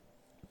know.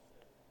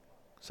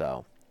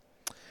 So,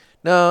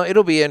 no,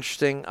 it'll be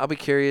interesting. I'll be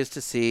curious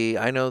to see.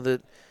 I know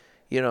that,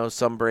 you know,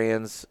 some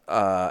brands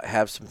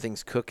have some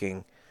things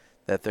cooking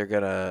that they're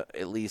gonna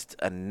at least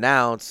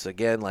announce.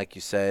 Again, like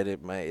you said,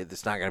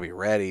 it's not gonna be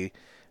ready.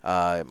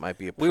 It might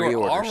be a pre-order We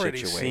were already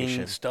situation.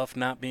 seeing stuff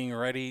not being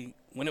ready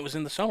when it was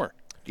in the summer.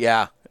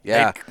 Yeah,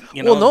 yeah.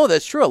 You Well, know, no,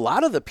 that's true. A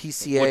lot of the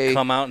PCA would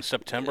come out in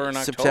September and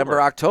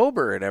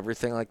October, and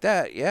everything like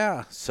that.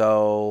 Yeah.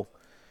 So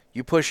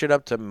you push it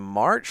up to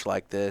March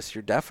like this,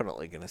 you're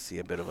definitely going to see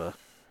a bit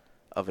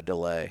of a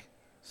delay.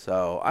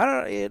 So I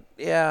don't.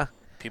 Yeah.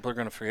 People are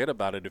going to forget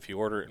about it if you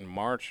order it in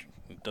March.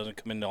 It doesn't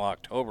come in until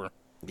October.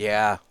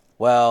 Yeah.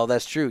 Well,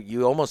 that's true.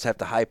 You almost have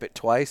to hype it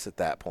twice at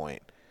that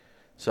point.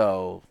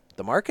 So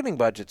the marketing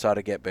budgets ought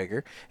to get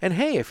bigger. And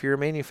hey, if you're a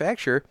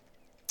manufacturer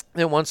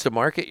that wants to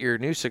market your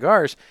new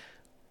cigars,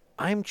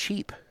 I'm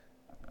cheap.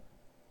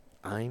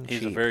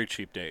 He's a very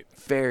cheap date.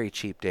 Very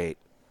cheap date.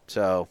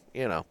 So,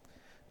 you know,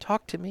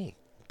 talk to me.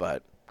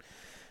 But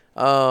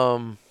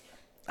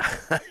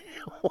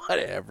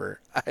whatever.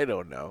 I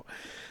don't know.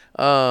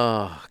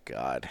 Oh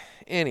God.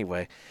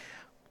 Anyway,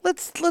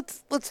 let's do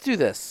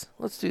this.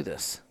 Let's do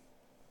this.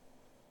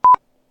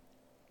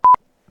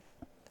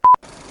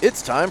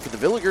 It's time for the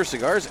Villiger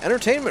Cigars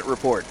Entertainment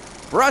Report,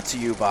 brought to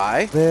you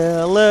by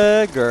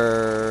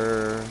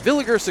Villiger.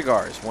 Villiger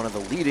Cigars, one of the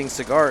leading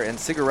cigar and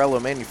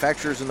cigarello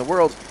manufacturers in the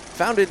world,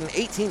 founded in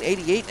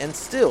 1888 and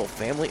still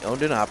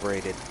family-owned and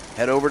operated.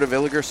 Head over to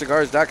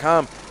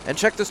VilligerCigars.com and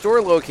check the store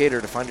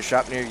locator to find a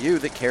shop near you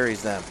that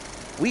carries them.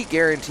 We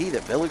guarantee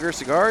that Villiger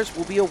Cigars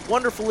will be a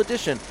wonderful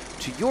addition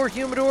to your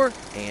humidor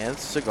and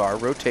cigar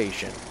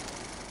rotation.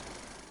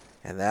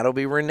 And that'll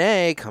be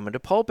Renee coming to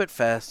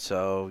PulpitFest.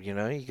 So, you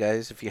know, you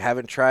guys, if you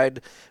haven't tried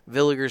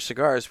Villiger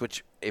Cigars,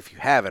 which if you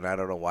haven't, I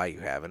don't know why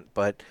you haven't,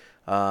 but,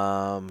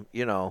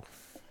 you know,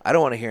 I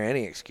don't want to hear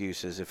any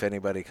excuses if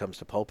anybody comes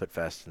to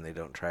PulpitFest and they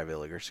don't try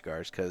Villiger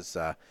Cigars, because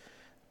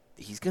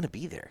he's going to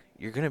be there.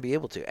 You're going to be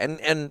able to.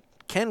 And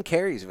Ken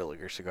carries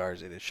Villiger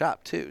Cigars at his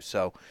shop, too.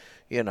 So,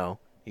 you know,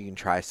 you can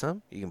try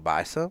some. You can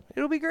buy some.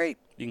 It'll be great.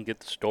 You can get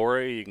the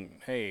story. You can,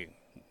 hey,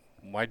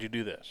 why'd you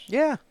do this?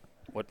 Yeah.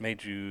 What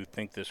made you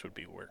think this would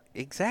be weird?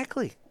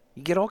 Exactly.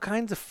 You get all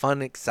kinds of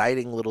fun,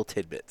 exciting little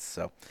tidbits.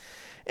 So,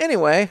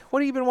 anyway,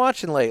 what have you been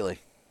watching lately?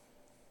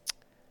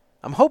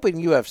 I'm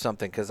hoping you have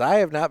something, because I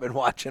have not been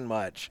watching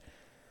much.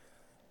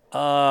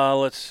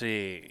 Let's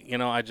see. You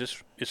know,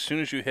 as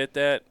soon as you hit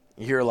that,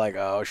 You're like,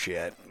 oh,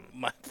 shit.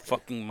 my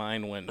fucking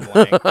mind went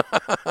blank.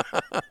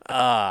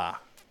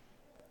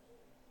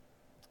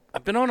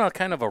 I've been on a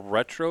kind of a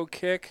retro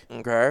kick.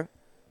 Okay.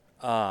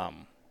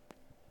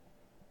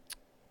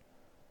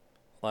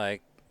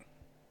 Like,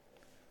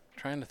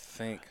 trying to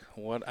think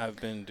what I've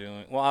been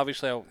doing. Well,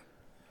 obviously,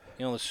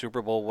 the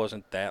Super Bowl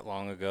wasn't that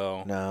long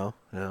ago. No.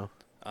 You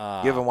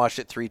haven't watched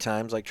it 3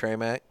 times like Trey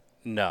Mac?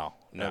 No.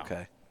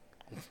 Okay.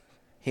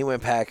 He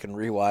went back and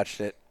rewatched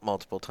it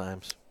multiple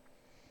times.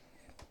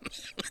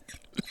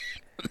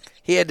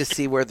 He had to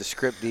see where the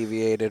script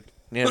deviated,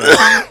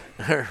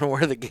 or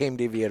where the game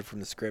deviated from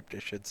the script, I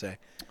should say.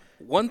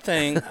 One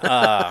thing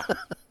that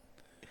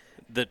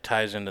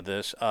ties into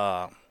this,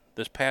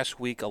 this past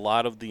week, a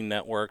lot of the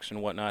networks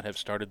and whatnot have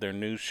started their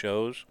new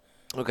shows.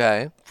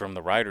 Okay. From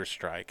the writer's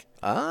strike.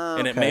 Ah,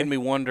 and it made me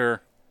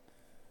wonder,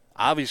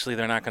 obviously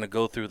they're not going to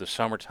go through the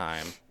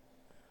summertime,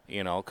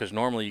 because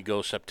normally you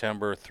go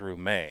September through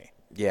May.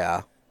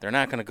 Yeah. They're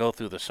not going to go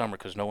through the summer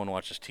because no one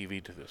watches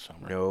TV through the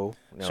summer. No.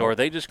 So are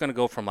they just going to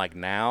go from like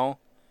now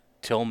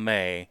till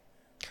May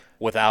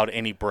without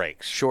any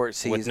breaks? Short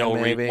season, with no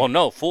maybe? Well,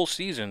 no, full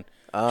season,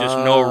 just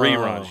no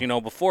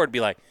reruns. Before it'd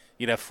be like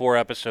you'd have 4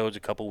 episodes, a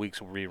couple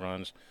weeks of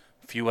reruns,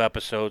 a few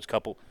episodes,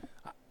 couple.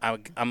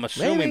 I'm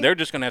assuming Maybe. they're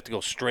just going to have to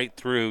go straight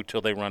through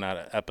till they run out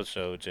of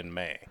episodes in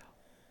May.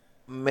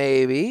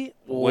 Maybe.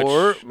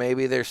 Or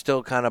maybe they're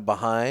still kind of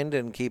behind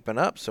and keeping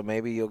up, so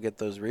maybe you'll get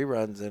those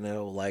reruns and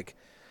it'll like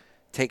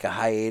take a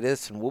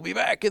hiatus and we'll be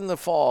back in the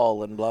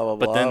fall and blah, blah,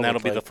 blah. But then that'll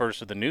be the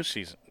first of the new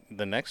season,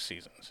 the next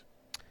seasons.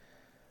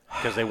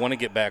 Because they want to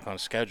get back on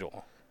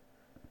schedule.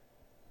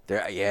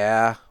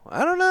 Yeah.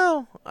 I don't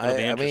know.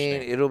 It'll be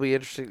mean, it'll be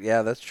interesting.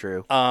 Yeah, that's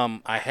true.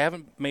 I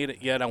haven't made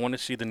it yet. I want to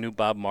see the new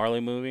Bob Marley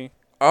movie.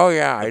 Oh,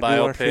 yeah. The I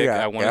do want to see biopic.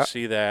 that. I want to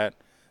see that.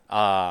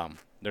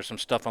 There's some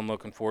stuff I'm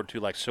looking forward to,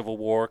 like Civil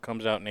War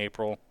comes out in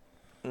April.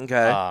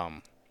 Okay.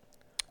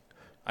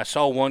 I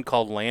saw one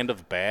called Land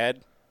of Bad.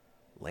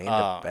 Land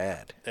of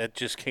Bad. It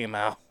just came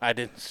out. I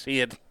didn't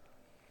see it.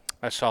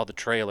 I saw the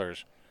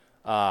trailers.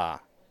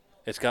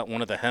 It's got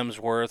one of the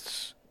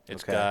Hemsworths.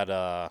 It's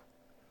got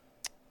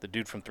the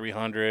dude from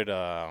 300.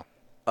 Can't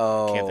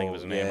think of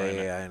his name right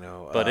now. Yeah, I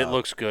know. But it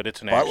looks good.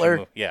 It's an Butler? action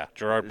movie. Yeah,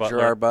 Gerard Butler.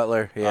 Gerard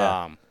Butler,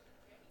 yeah.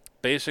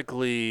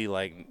 Basically,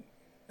 like,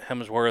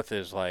 Hemsworth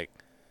is, like,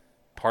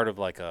 part of,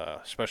 like, a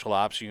special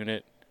ops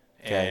unit.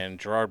 Okay. And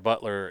Gerard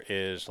Butler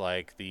is,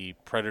 like, the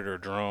Predator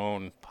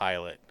drone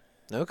pilot.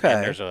 Okay.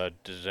 And there's a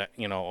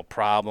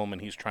problem,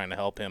 and he's trying to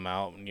help him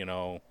out,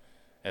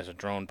 as a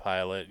drone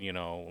pilot,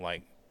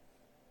 like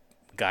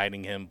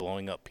guiding him,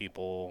 blowing up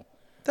people.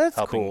 That's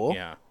helping, cool.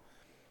 Yeah.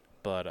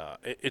 But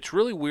it's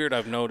really weird,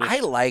 I've noticed. I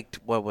liked,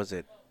 what was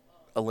it?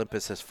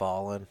 Olympus Has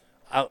Fallen.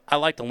 I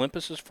liked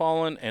Olympus Has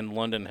Fallen and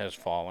London Has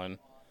Fallen.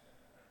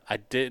 I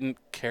didn't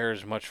care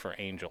as much for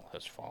Angel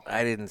Has Fallen.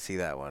 I didn't see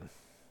that one.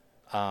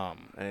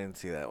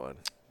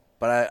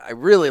 But I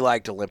really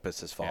liked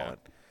Olympus Has Fallen.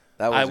 Yeah.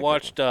 That was I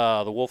watched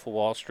The Wolf of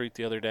Wall Street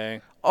the other day.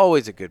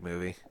 Always a good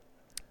movie.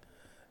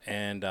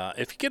 And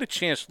if you get a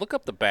chance, look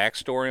up the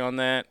backstory on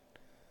that.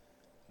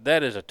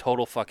 That is a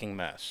total fucking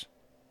mess.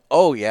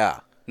 Oh,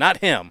 yeah. Not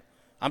him.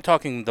 I'm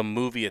talking the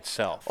movie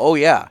itself. Oh,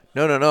 yeah.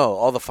 No.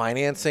 All the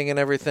financing and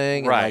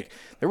everything. Right. And, like,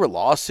 there were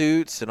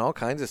lawsuits and all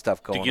kinds of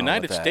stuff going on. The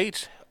United with that.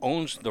 States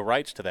owns the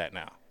rights to that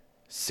now.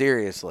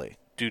 Seriously.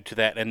 Due to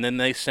that. And then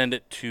they send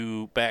it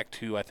back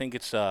to, I think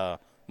it's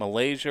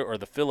Malaysia or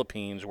the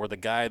Philippines, where the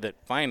guy that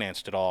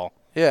financed it all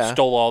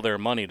stole all their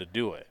money to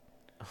do it.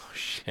 Oh,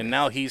 shit. And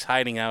now he's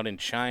hiding out in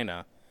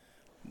China.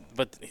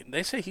 But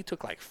they say he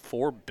took like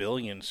 $4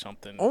 billion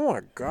something. Oh,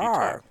 my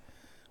God.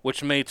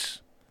 Which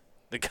makes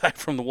the guy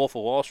from The Wolf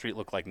of Wall Street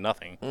look like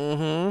nothing.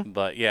 Mm-hmm.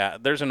 But, yeah,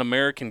 there's an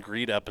American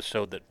Greed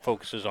episode that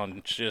focuses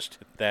on just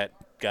that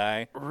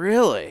guy.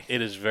 Really?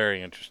 It is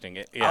very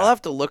interesting. I'll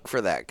have to look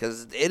for that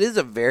because it is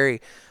a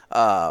very,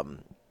 I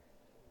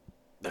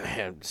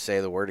have to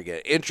say the word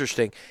again,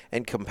 interesting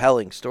and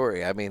compelling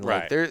story. I mean,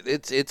 like,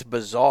 it's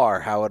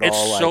bizarre how it all.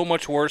 It's so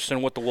much worse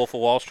than what the Wolf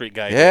of Wall Street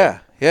guy did.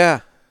 Yeah.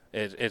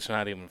 It's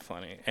not even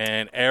funny.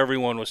 And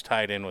everyone was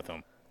tied in with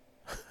him.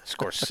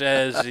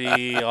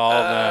 Scorsese, all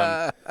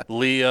of them.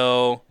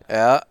 Leo.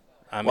 Yeah.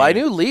 I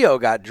knew Leo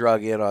got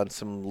drug in on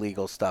some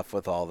legal stuff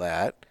with all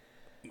that.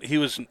 He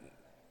was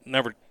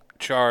never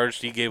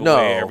charged. He gave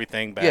away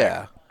everything back.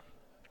 Yeah.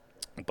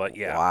 But,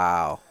 yeah.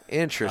 Wow.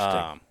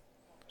 Interesting.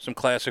 Some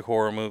classic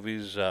horror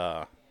movies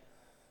have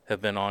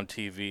been on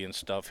TV and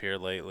stuff here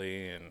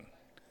lately, and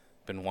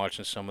been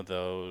watching some of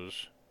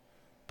those.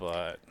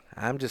 But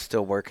I'm just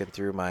still working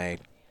through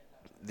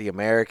the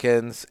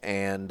Americans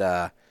and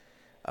the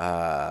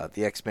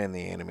X-Men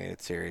the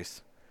animated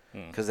series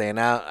because they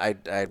announced.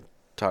 I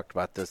talked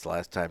about this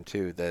last time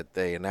too, that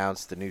they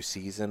announced the new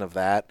season of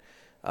that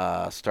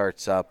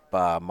starts up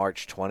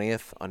March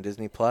 20th on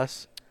Disney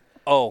Plus.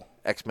 Oh,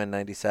 X-Men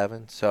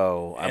 97.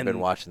 So I've been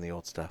watching the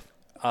old stuff.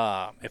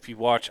 If you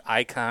watch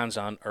Icons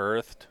on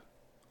Earth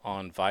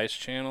on Vice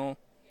Channel,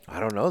 I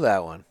don't know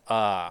that one.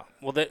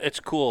 It's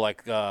cool.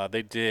 Like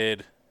they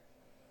did.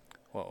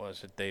 What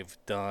was it? They've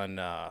done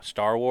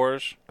Star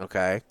Wars.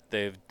 Okay.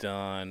 They've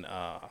done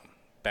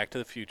Back to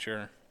the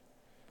Future.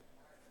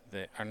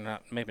 They are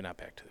not, maybe not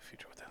Back to the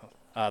Future. What the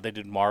hell? They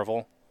did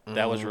Marvel. Mm-hmm.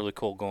 That was really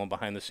cool, going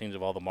behind the scenes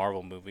of all the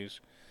Marvel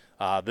movies.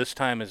 This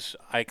time is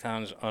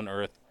Icons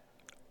Unearthed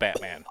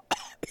Batman.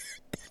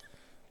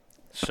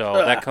 So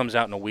that comes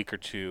out in a week or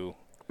two.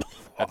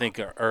 I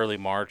think early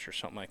March or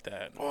something like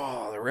that.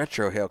 Oh, the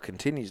retro hail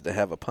continues to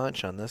have a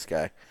punch on this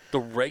guy. The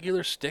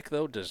regular stick,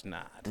 though, does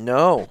not.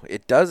 No,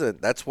 it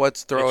doesn't. That's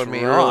what's throwing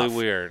me off. It's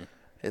really weird.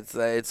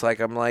 It's like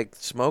I'm like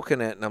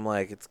smoking it, and I'm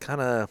like, it's kind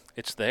of...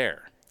 It's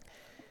there.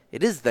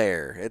 It is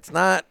there. It's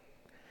not...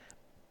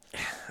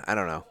 I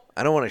don't know.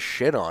 I don't want to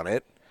shit on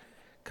it,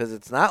 because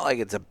it's not like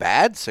it's a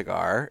bad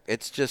cigar.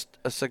 It's just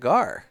a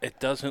cigar.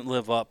 It doesn't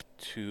live up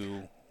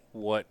to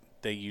what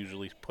they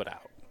usually put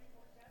out.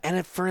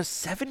 And for a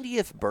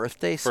 70th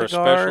birthday For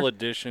cigar... a special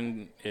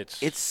edition,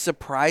 It's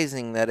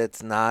surprising that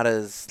it's not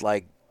as,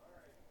 like,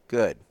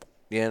 good,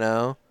 you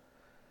know?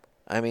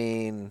 I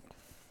mean,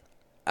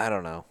 I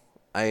don't know.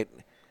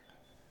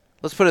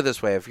 Let's put it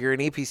this way. If you're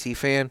an EPC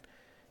fan,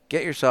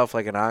 get yourself,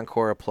 like, an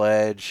Encore, a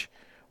Pledge,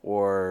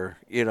 or,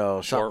 you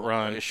know, Short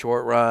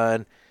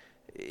run.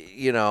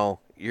 You know,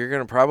 you're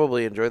going to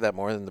probably enjoy that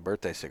more than the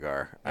birthday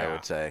cigar, Yeah. I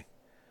would say.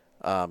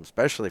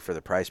 Especially for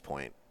the price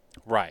point.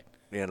 Right.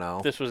 You know?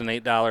 If this was an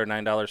 $8,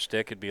 $9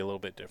 stick, it'd be a little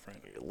bit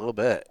different. A little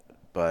bit,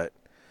 but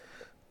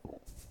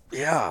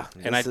yeah.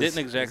 And I didn't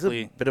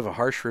exactly... It's a bit of a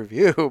harsh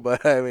review,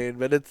 but I mean,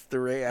 it's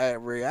the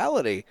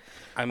reality.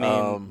 I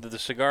mean, the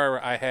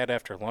cigar I had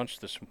after lunch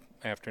this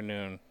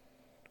afternoon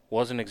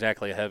wasn't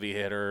exactly a heavy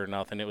hitter or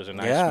nothing. It was a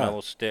nice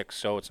mellow stick,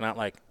 so it's not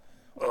like,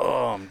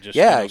 oh, I'm just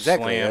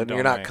exactly. slammed And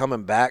you're not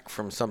coming back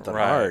from something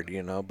hard,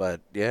 you know.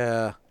 But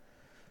yeah,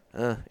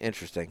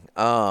 interesting.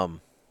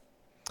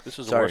 This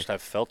is the worst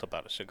I've felt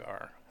about a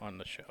cigar on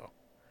the show.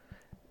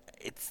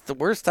 It's the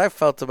worst I've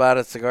felt about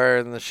a cigar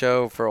in the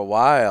show for a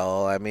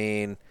while. I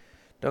mean,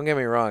 don't get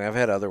me wrong. I've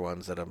had other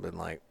ones that I've been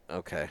like,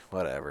 okay,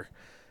 whatever.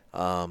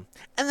 And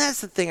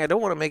that's the thing. I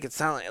don't want to make it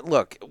sound like,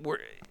 look,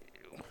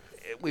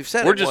 we've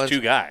said we're it just once.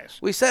 two guys.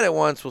 We said it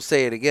once. We'll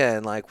say it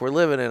again. Like, we're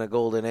living in a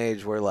golden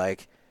age where,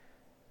 like,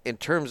 in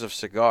terms of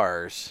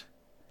cigars,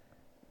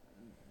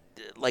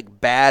 like,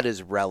 bad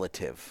is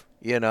relative.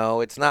 You know,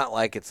 it's not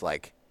like it's,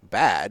 like,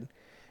 bad.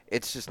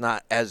 It's just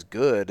not as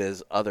good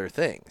as other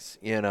things,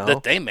 you know?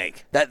 That they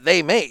make.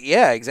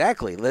 Yeah,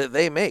 exactly. That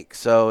they make.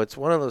 So it's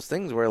one of those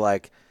things where,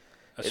 like...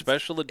 A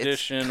special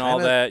edition, all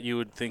that, you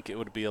would think it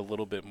would be a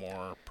little bit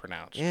more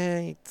pronounced. Yeah,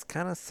 it's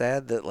kind of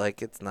sad that,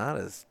 like, it's not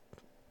as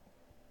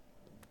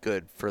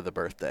good for the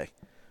birthday.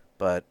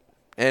 But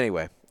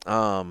anyway,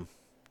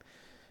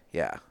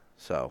 yeah,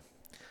 so...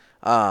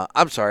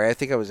 I'm sorry. I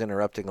think I was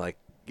interrupting, like,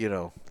 you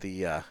know,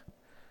 the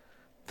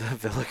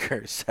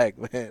Villiger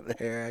segment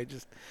there.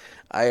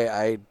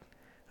 I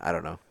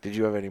don't know. Did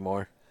you have any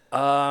more?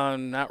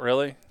 Not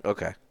really.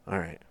 Okay. All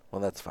right. Well,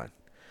 that's fine.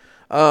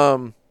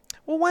 Well,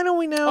 why don't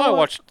we now? Oh, I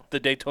watched the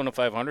Daytona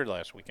 500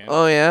 last weekend.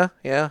 Oh, yeah?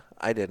 Yeah,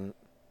 I didn't.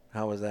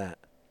 How was that?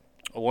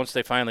 Once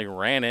they finally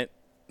ran it,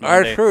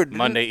 I heard.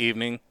 Monday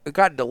evening. It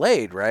got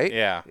delayed, right?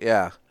 Yeah.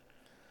 Yeah.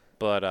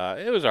 But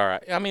it was all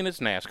right. I mean, it's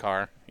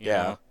NASCAR. You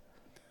Yeah. know.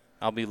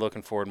 I'll be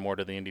looking forward more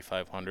to the Indy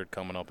 500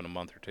 coming up in a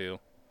month or two.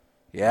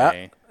 Yeah.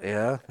 May.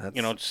 Yeah. That's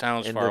You know, it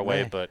sounds end far of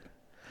away, May. but...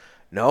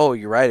 No,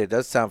 you're right. It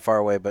does sound far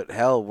away, but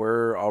hell,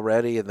 we're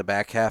already in the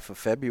back half of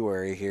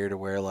February here to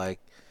where, like,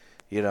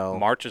 you know...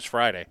 March is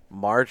Friday.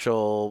 March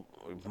is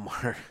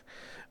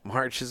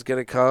going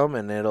to come,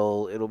 and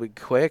it'll be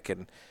quick,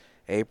 and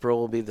April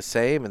will be the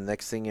same, and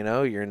next thing you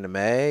know, you're into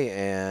May,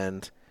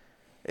 and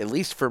at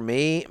least for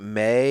me,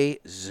 May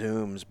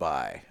zooms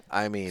by.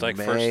 I mean, It's like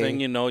May, first thing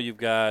you know, you've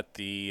got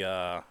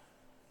the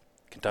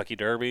Kentucky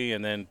Derby,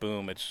 and then,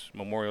 boom, it's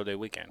Memorial Day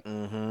weekend.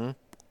 Mm-hmm.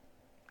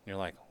 You're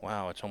like,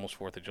 wow, it's almost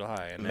 4th of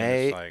July. And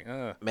May, then it's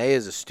like, May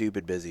is a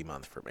stupid busy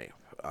month for me.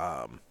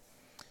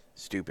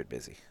 Stupid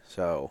busy.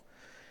 So,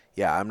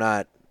 yeah, I'm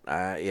not,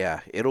 yeah,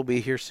 it'll be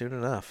here soon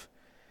enough.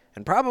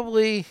 And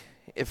probably,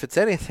 if it's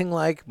anything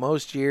like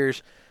most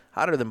years,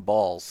 hotter than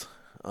balls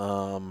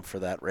for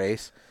that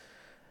race.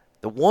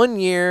 The one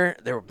year,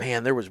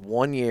 there was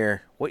one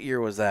year. What year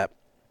was that?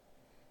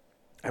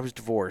 I was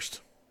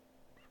divorced.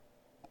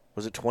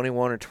 Was it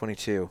 21 or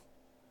 22?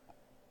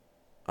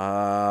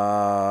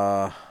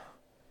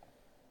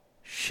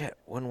 Shit,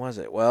 when was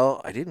it?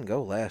 Well, I didn't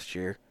go last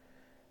year.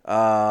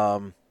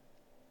 So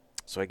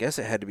I guess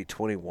it had to be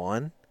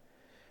 21.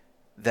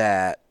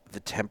 That the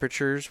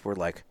temperatures were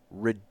like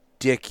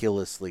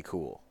ridiculously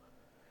cool.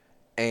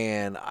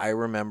 And I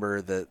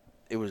remember that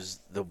it was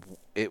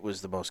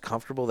the most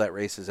comfortable that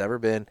race has ever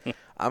been.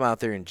 I'm out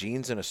there in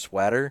jeans and a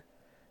sweater,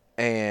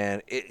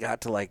 and it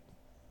got to like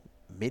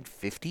mid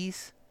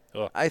 50s,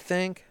 I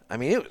think. I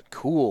mean, it was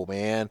cool,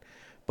 man.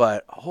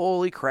 But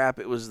holy crap,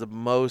 it was the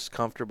most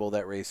comfortable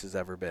that race has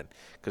ever been.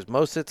 Because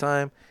most of the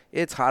time,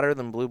 it's hotter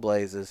than blue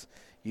blazes.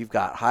 You've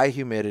got high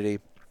humidity.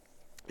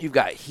 You've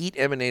got heat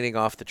emanating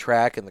off the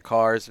track and the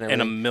cars and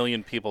everything. and a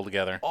million people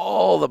together.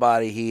 All the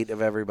body heat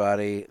of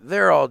everybody.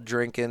 They're all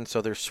drinking,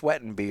 so they're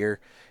sweating beer,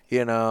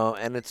 you know,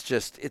 and it's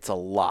a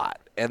lot.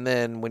 And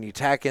then when you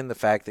tack in the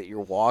fact that you're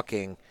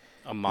walking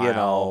A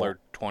mile or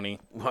 20.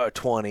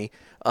 20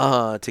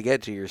 to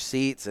get to your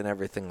seats and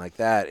everything like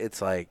that, it's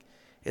like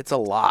It's a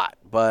lot.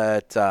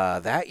 But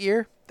that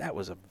year, that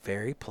was a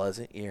very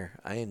pleasant year.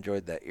 I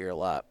enjoyed that year a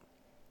lot.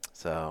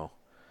 So,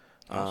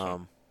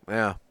 Awesome.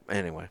 yeah,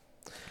 anyway.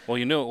 Well,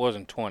 you knew it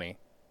wasn't 20.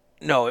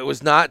 No, it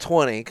was not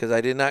 20 because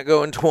I did not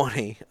go in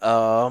 20.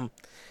 I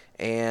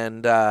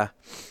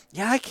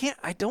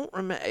don't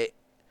remember.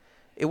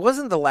 It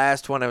wasn't the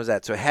last one I was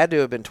at, so it had to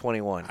have been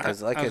 21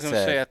 because, like I was going to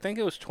say, said. I think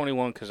it was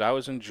 21 because I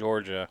was in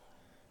Georgia,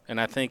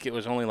 and I think it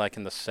was only like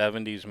in the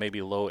 70s,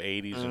 maybe low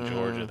 80s in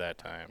Georgia that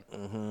time.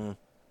 Mm-hmm.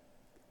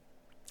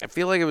 I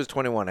feel like it was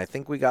 21. I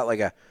think we got like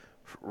a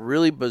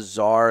really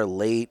bizarre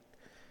late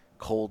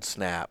cold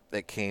snap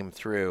that came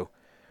through,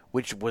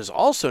 which was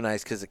also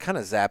nice because it kind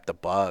of zapped the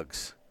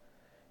bugs,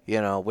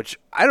 which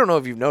I don't know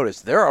if you've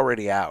noticed. They're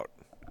already out.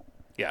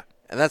 Yeah.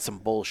 And that's some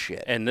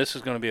bullshit. And this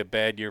is going to be a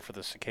bad year for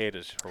the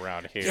cicadas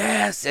around here.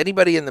 Yes,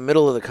 anybody in the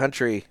middle of the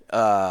country.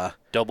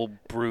 Double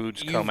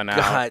broods coming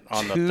out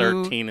on the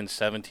 13 and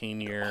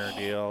 17 year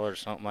deal or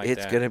something like that.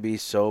 It's going to be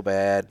so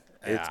bad.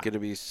 Yeah. It's going to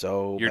be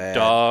so Your bad.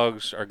 Your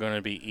dogs are going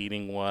to be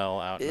eating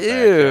well out in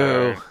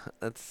the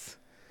backyard.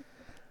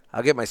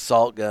 I'll get my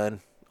salt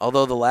gun.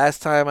 Although the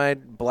last time I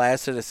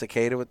blasted a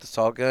cicada with the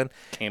salt gun,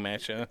 came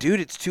at you. Dude,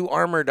 it's too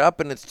armored up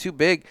and it's too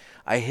big.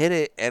 I hit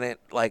it and it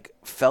like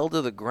fell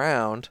to the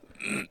ground,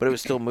 but it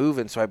was still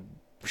moving. So I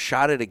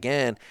shot it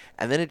again,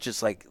 and then it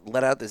just like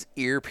let out this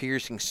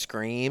ear-piercing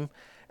scream,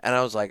 and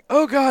I was like,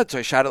 "Oh God!" So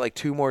I shot it like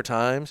 2 more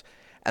times,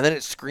 and then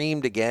it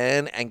screamed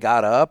again and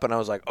got up, and I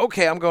was like,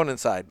 "Okay, I'm going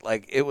inside."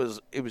 Like it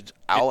was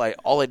all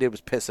I did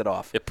was piss it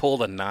off. It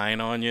pulled a 9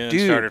 on you and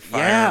Dude, started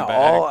firing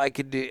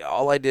back.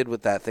 all I did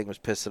with that thing was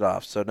piss it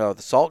off. So no,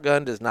 the salt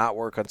gun does not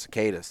work on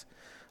cicadas.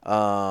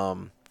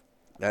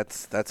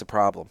 That's a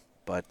problem.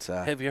 But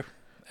have you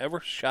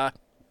ever shot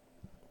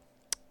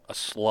a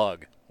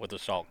slug with a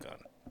salt gun?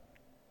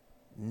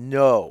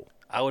 No.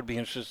 I would be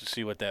interested to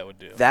see what that would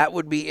do. That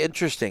would be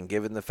interesting,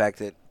 given the fact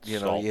that you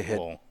hit you hit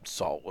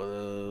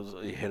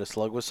a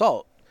slug with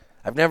salt.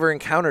 I've never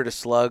encountered a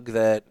slug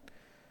that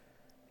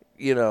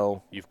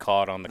you've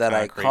caught on the that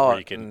concrete I caught where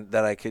you can...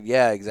 that I could.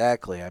 Yeah,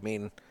 exactly. I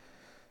mean,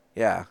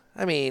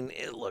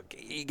 look,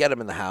 you get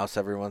them in the house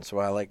every once in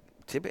a while. Like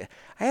I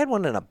had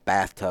one in a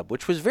bathtub,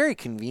 which was very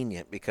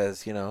convenient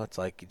because it's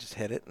like you just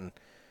hit it and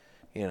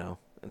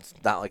it's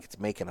not like it's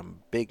making a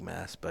big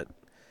mess. But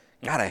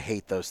God, I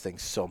hate those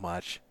things so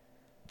much.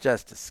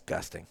 Just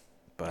disgusting.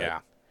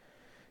 But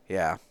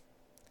yeah.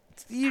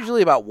 It's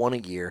usually about one a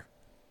year,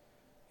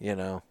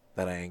 that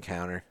I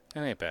encounter.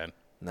 That ain't bad.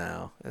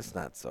 No, it's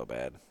not so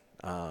bad.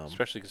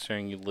 Especially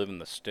considering you live in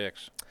the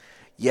sticks.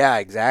 Yeah,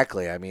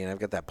 exactly. I mean, I've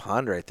got that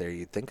pond right there.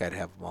 You'd think I'd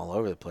have them all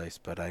over the place,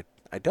 but I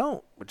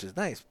don't, which is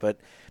nice. But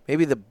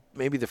maybe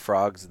the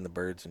frogs and the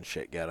birds and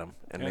shit get them,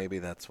 and maybe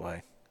that's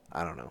why.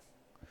 I don't know.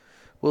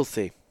 We'll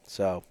see.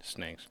 So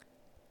snakes.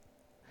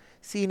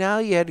 See, now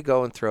you had to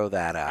go and throw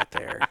that out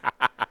there.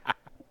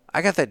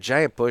 I got that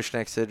giant bush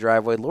next to the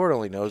driveway. Lord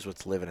only knows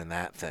what's living in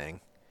that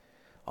thing.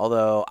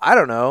 Although, I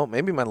don't know.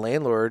 Maybe my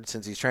landlord,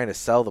 since he's trying to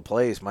sell the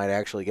place, might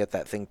actually get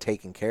that thing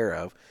taken care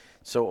of.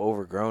 So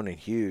overgrown and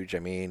huge. I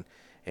mean,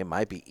 it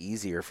might be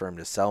easier for him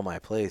to sell my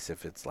place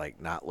if it's,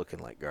 like, not looking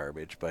like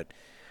garbage. But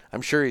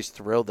I'm sure he's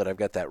thrilled that I've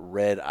got that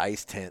red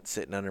ice tent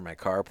sitting under my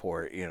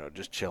carport,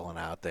 just chilling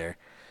out there,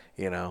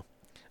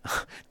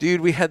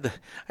 Dude, I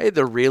had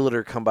the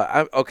realtor come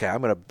by.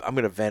 I'm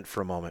gonna vent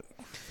for a moment.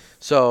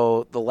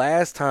 So the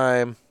last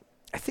time,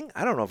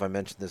 I don't know if I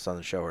mentioned this on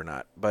the show or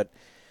not, but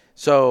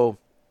so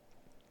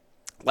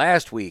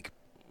last week,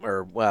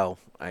 but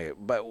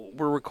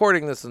we're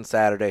recording this on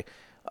Saturday.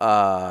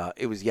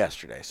 It was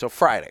yesterday, so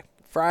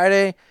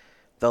Friday.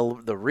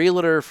 The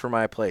realtor for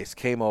my place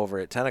came over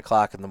at 10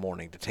 o'clock in the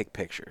morning to take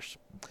pictures.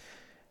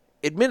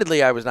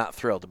 Admittedly, I was not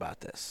thrilled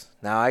about this.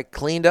 Now I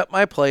cleaned up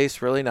my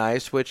place really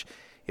nice, which.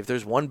 If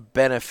there's one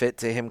benefit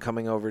to him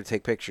coming over to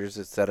take pictures,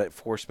 it's that it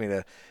forced me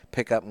to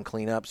pick up and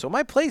clean up. So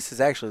my place is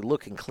actually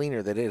looking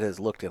cleaner than it has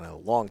looked in a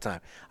long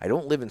time. I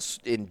don't live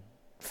in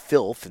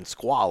filth and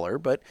squalor,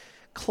 but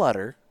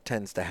clutter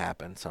tends to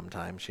happen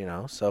sometimes,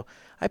 So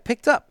I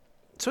picked up.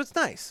 So it's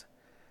nice.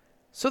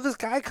 So this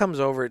guy comes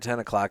over at 10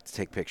 o'clock to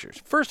take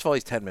pictures. First of all,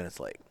 he's 10 minutes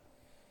late.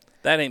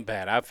 That ain't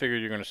bad. I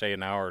figured you're going to say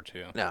an hour or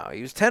two. No,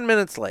 he was 10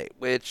 minutes late,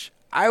 which...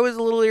 I was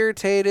a little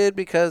irritated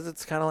because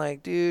it's kind of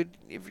like, dude,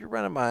 if you're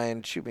running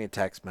behind, shoot me a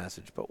text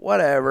message. But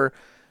whatever.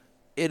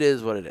 It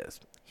is what it is.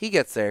 He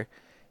gets there,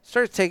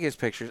 starts taking his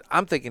pictures.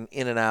 I'm thinking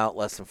in and out,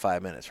 less than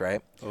 5 minutes,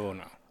 right? Oh,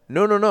 no.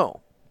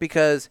 No.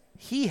 Because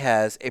he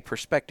has a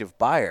prospective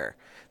buyer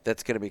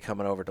that's going to be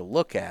coming over to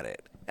look at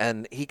it.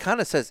 And he kind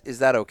of says, is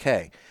that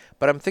okay?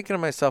 But I'm thinking to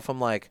myself,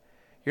 I'm like,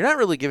 you're not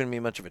really giving me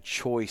much of a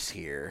choice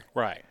here.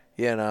 Right.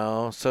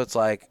 So it's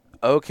like,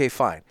 okay,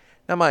 fine.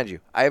 Now, mind you,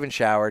 I haven't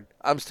showered.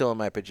 I'm still in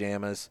my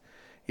pajamas.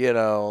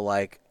 I'm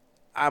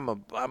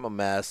a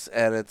mess,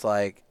 and it's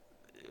like,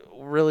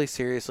 really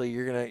seriously,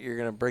 you're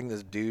gonna bring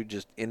this dude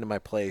just into my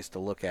place to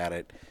look at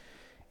it,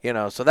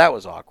 So that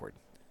was awkward.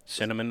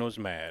 Cinnamon was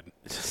mad.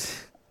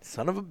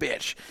 Son of a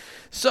bitch.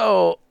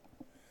 So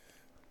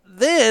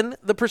then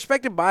the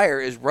prospective buyer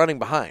is running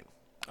behind.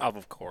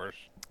 Of course.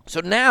 So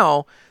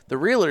now the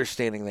realtor's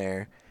standing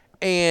there,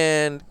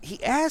 and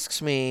he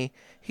asks me,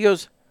 he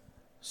goes,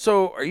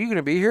 so are you going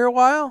to be here a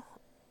while?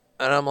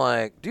 And I'm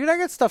like, dude, I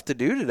got stuff to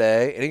do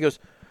today. And he goes,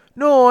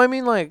 no, I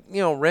mean like,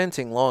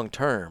 renting long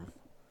term.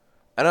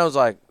 And I was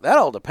like, that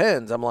all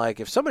depends. I'm like,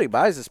 if somebody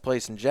buys this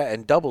place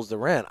and doubles the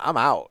rent, I'm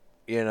out.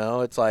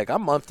 It's like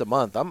I'm month to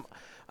month.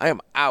 I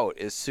am out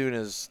as soon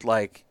as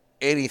like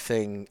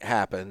anything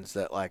happens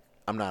that like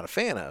I'm not a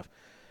fan of.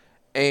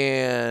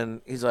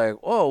 And he's like,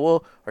 oh,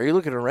 well, are you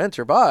looking to rent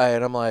or buy?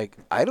 And I'm like,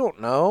 I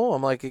don't know.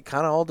 I'm like, it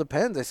kind of all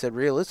depends. I said,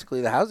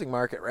 realistically, the housing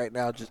market right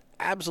now just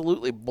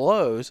absolutely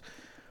blows.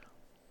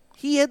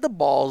 He had the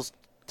balls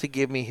to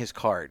give me his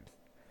card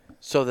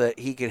so that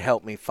he could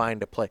help me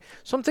find a place.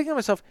 So I'm thinking to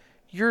myself,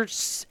 you're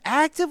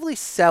actively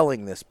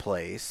selling this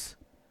place,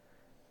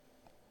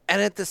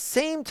 and at the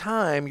same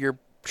time, you're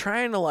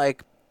trying to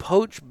like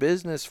poach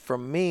business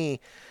from me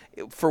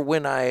for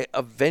when I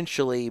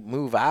eventually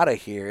move out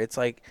of here. It's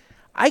like,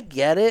 I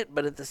get it,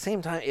 but at the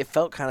same time, it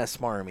felt kind of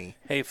smarmy.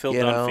 Hey, Phil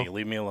Dunphy,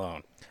 leave me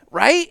alone.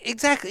 Right?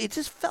 Exactly. It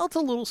just felt a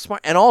little smart.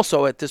 And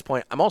also, at this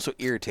point, I'm also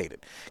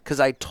irritated because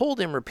I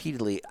told him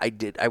repeatedly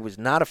I was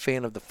not a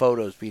fan of the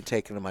photos being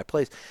taken of my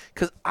place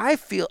because I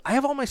feel I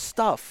have all my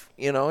stuff.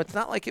 It's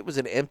not like it was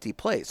an empty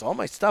place. All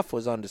my stuff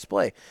was on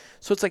display.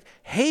 So it's like,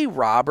 hey,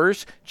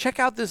 robbers, check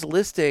out this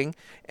listing,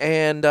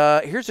 and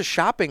here's a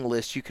shopping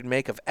list you can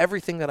make of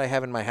everything that I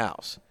have in my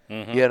house.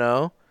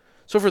 Mm-hmm.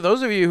 So for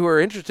those of you who are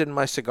interested in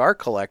my cigar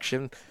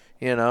collection,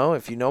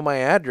 if you know my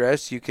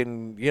address, you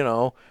can,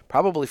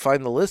 probably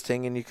find the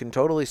listing and you can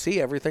totally see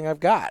everything I've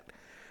got.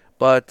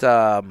 But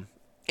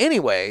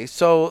anyway,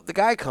 so the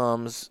guy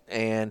comes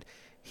and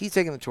he's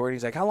taking the tour and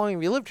he's like, how long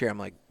have you lived here? I'm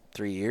like,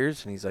 3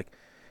 years. And he's like,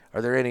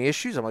 are there any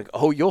issues? I'm like,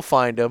 oh, you'll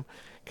find them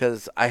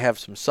because I have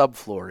some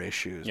subfloor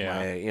issues.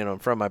 Yeah.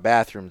 From my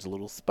bathroom's a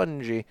little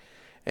spongy.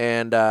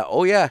 And,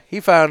 oh, yeah,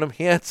 he found them.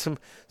 He had some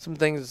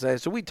things to say.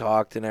 So we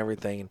talked and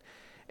everything.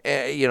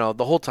 The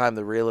whole time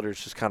the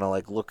realtor's just kind of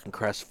like looking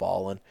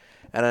crestfallen.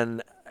 And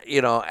then,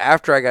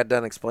 after I got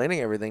done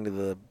explaining everything to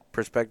the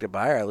prospective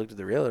buyer, I looked at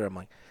the realtor. I'm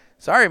like,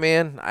 sorry,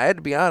 man, I had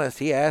to be honest.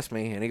 He asked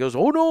me, and he goes,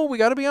 oh, no, we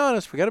got to be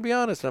honest. We got to be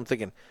honest. And I'm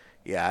thinking,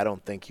 yeah, I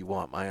don't think you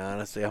want my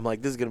honesty. I'm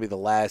like, this is going to be the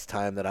last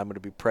time that I'm going to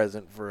be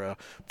present for a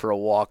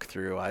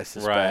walkthrough, I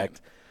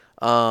suspect.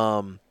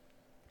 Right.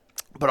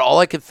 But all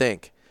I could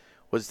think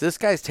was this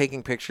guy's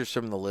taking pictures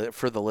from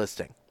for the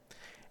listing.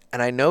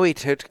 And I know he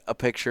took a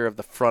picture of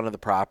the front of the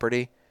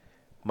property,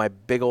 my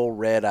big old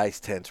red ice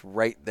tent's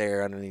right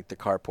there underneath the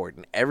carport.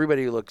 And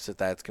everybody who looks at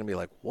that is going to be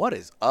like, what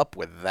is up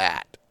with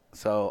that?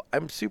 So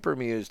I'm super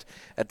amused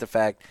at the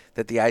fact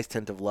that the ice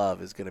tent of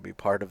love is going to be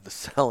part of the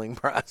selling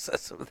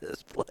process of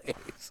this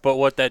place. But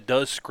what that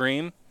does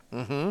scream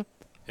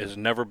is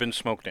never been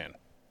smoked in.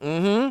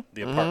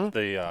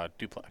 The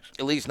duplex.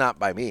 At least not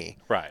by me.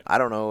 Right. I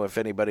don't know if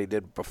anybody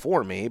did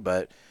before me,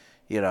 but...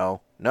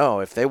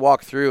 no, if they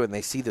walk through and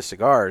they see the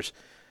cigars,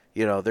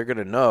 they're going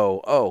to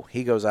know, oh,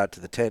 he goes out to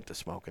the tent to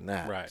smoke in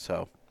that. Right.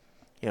 So,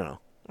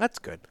 that's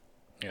good.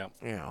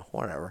 Yeah.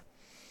 Whatever.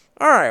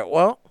 All right,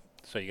 well.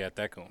 So you got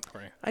that going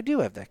for you. I do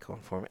have that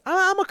going for me.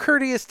 I'm a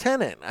courteous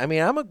tenant. I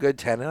mean, I'm a good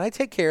tenant. I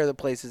take care of the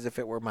places if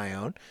it were my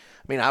own.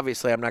 I mean,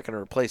 obviously, I'm not going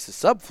to replace the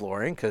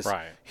subflooring because,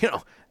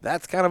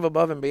 that's kind of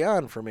above and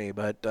beyond for me.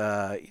 But,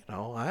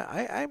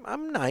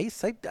 I'm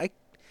nice. I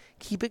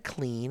keep it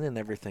clean and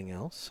everything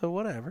else, so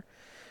whatever.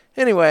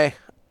 Anyway,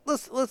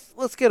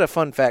 let's get a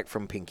fun fact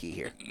from Pinky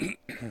here.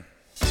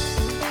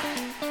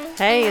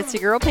 Hey, it's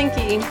your girl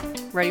Pinky.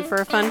 Ready for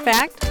a fun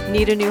fact?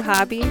 Need a new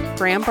hobby?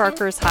 Bram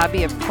Barker's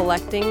hobby of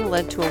collecting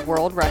led to a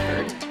world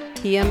record.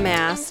 He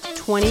amassed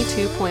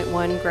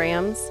 22.1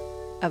 grams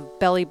of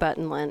belly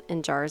button lint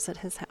in jars at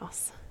his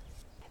house.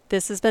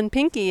 This has been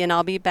Pinky, and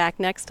I'll be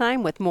back next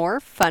time with more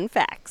fun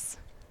facts.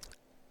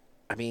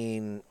 I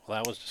mean...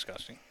 Well, that was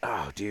disgusting.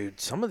 Oh, dude,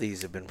 some of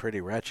these have been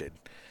pretty wretched.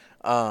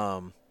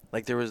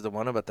 Like there was the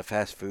one about the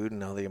fast food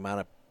and all the amount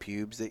of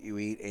pubes that you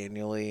eat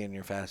annually in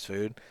your fast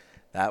food.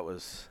 That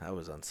was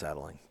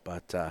unsettling.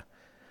 But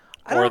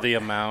or the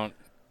amount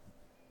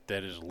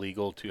that is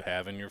legal to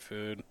have in your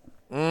food.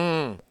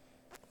 It's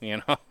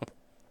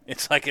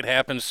like it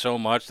happens so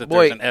much that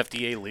there's an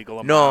FDA legal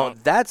amount. No,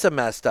 that's a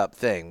messed up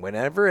thing.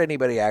 Whenever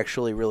anybody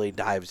actually really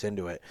dives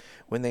into it,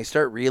 when they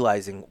start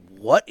realizing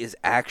what is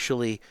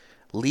actually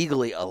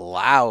legally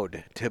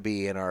allowed to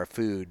be in our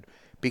food,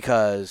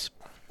 because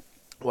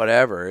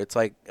whatever, it's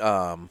like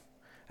I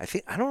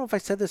don't know if I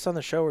said this on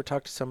the show or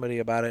talked to somebody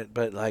about it,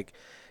 but like,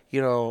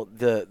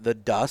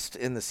 the dust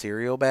in the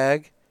cereal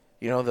bag,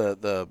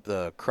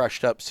 the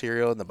crushed up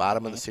cereal in the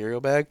bottom of the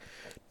cereal bag,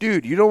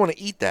 dude, you don't want to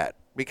eat that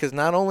because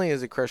not only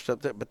is it crushed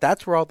up, but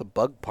that's where all the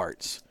bug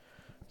parts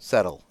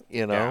settle,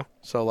 Yeah.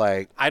 So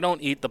like, I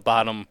don't eat the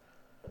bottom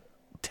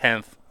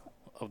 1/10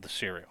 of the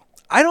cereal.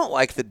 I don't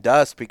like the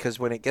dust because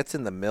when it gets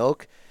in the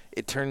milk,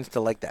 it turns to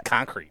like that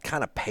concrete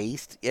kind of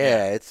paste.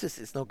 Yeah,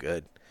 it's no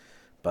good.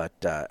 But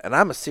and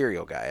I'm a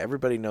cereal guy.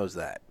 Everybody knows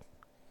that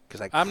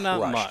because I'm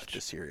not much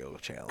the cereal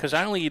challenge. Because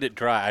I only eat it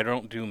dry. I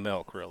don't do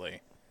milk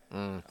really.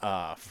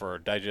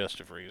 for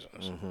digestive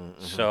reasons. Mm-hmm.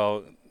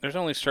 So there's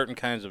only certain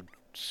kinds of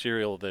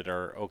cereal that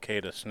are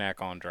okay to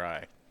snack on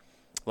dry.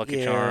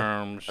 Lucky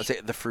Charms. I'd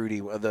say the fruity,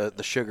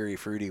 the sugary,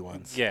 fruity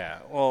ones. Yeah.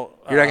 Well,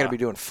 You're not going to be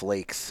doing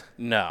flakes.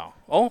 No.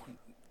 Oh,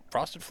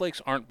 Frosted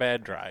Flakes aren't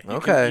bad dry. You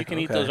can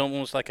eat those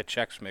almost like a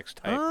Chex Mix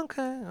type.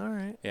 Okay, all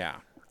right. Yeah.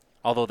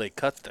 Although they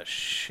cut the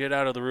shit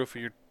out of the roof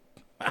of your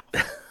mouth.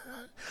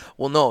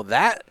 Well, no,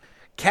 that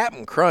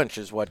Captain Crunch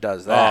is what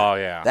does that. Oh,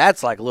 yeah.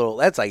 That's like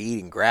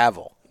eating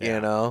gravel, Yeah.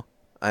 you know?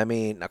 I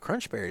mean, now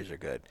Crunch Berries are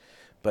good,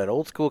 but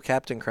old school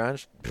Captain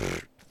Crunch,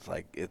 it's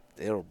like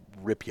it'll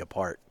rip you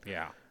apart.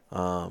 Yeah.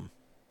 And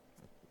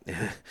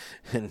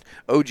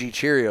OG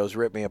Cheerios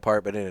rip me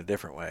apart, but in a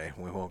different way.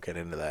 We won't get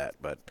into that,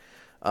 but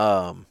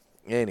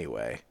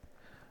anyway,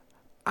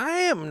 I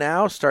am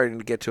now starting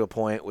to get to a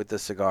point with the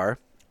cigar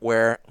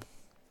where,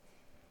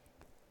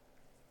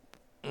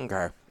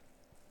 okay,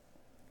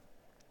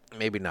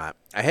 maybe not.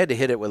 I had to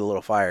hit it with a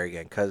little fire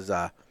again because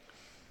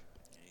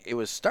it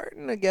was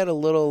starting to get a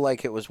little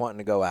like it was wanting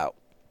to go out.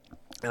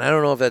 And I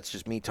don't know if that's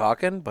just me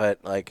talking, but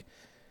like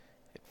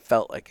it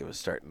felt like it was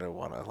starting to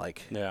want to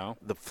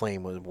the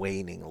flame was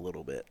waning a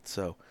little bit.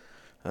 So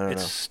I don't know.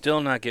 It's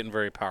still not getting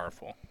very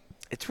powerful.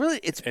 It's really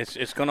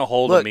it's going to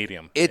hold a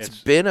medium.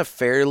 It's been a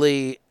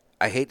fairly,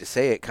 I hate to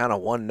say it, kind of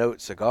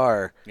one-note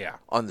cigar Yeah.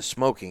 on the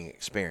smoking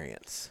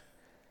experience.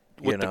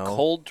 With the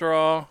cold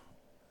draw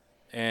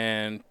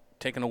and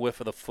taking a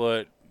whiff of the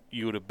foot,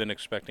 you would have been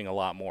expecting a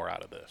lot more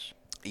out of this.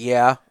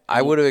 Yeah,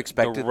 I would have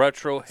expected the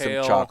retrohale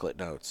some chocolate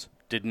notes.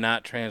 Did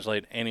not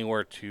translate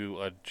anywhere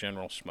to a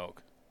general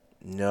smoke.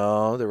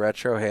 No, the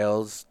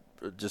retrohale's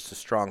just a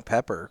strong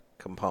pepper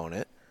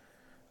component.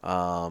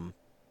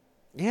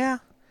 Yeah.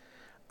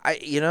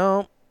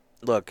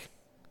 Look,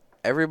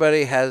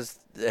 everybody has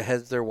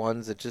their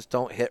ones that just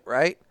don't hit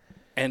right.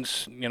 And,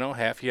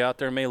 half you out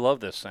there may love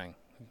this thing.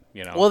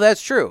 Well,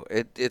 that's true.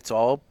 It's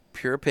all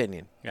pure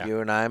opinion. Yeah. You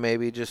and I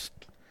maybe just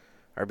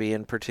are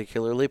being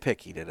particularly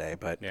picky today,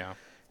 but yeah.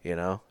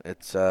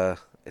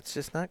 It's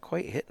just not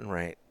quite hitting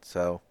right.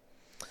 So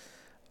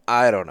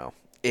I don't know.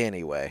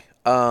 Anyway,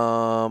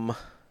 well,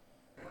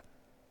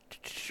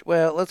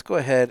 let's go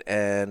ahead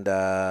and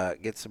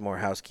get some more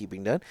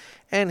housekeeping done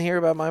and hear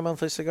about My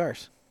Monthly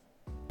Cigars.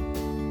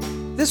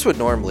 This would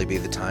normally be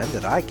the time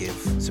that I give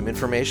some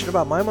information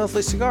about My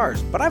Monthly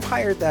Cigars, but I've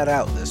hired that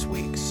out this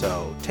week,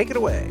 so take it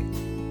away.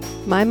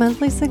 My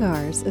Monthly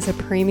Cigars is a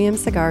premium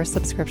cigar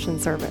subscription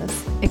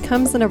service. It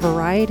comes in a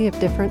variety of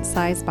different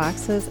size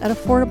boxes at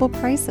affordable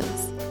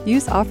prices.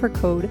 Use offer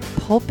code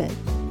PULPIT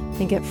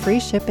and get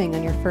free shipping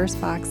on your first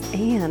box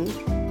and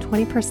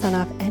 20%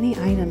 off any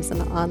items in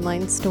the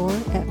online store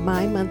at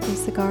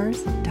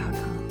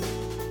mymonthlycigars.com.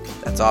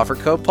 That's offer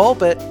code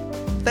PULPIT.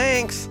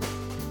 Thanks.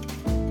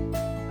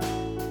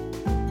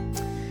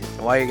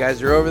 And while you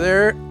guys are over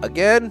there,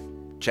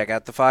 again, check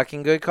out the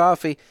fucking good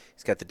coffee.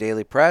 He's got the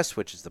Daily Press,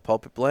 which is the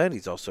Pulpit blend.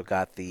 He's also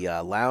got the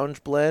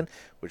Lounge blend,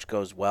 which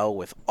goes well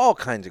with all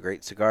kinds of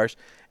great cigars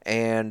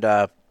and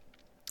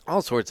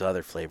all sorts of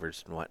other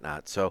flavors and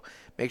whatnot. So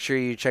make sure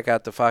you check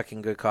out the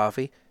fucking good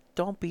coffee.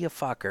 Don't be a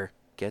fucker.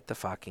 Get the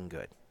fucking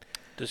good.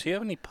 Does he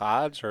have any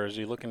pods, or is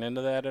he looking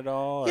into that at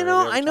all?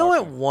 I know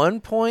at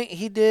one point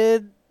he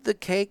did the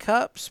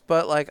K-Cups,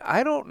 but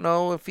I don't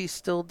know if he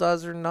still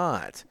does or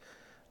not.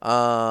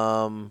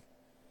 Because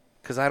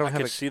I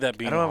could see that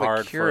being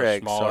hard for a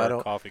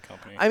smaller coffee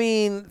company. I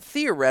mean,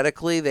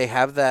 theoretically, they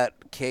have that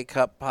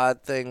K-Cup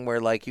pod thing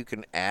where, you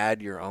can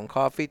add your own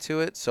coffee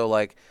to it. So,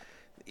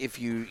 if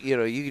you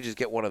could just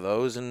get one of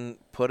those and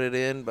put it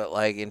in. But,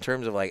 in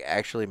terms of,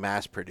 actually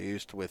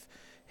mass-produced with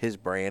his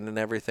brand and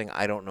everything,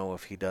 I don't know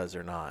if he does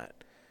or not.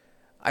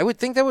 I would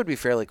think that would be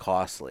fairly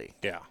costly.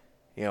 Yeah.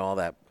 All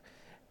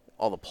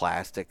the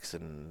plastics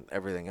and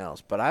everything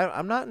else. But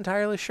I'm not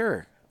entirely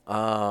sure.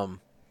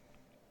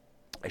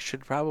 I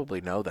should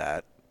probably know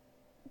that,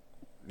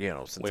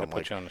 since Way to I'm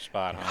put you on the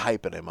spot, huh?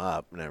 hyping him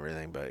up and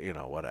everything, but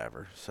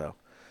whatever. So,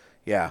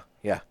 yeah.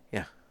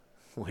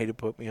 Way to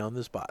put me on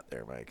the spot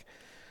there, Mike.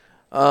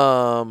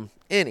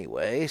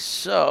 Anyway,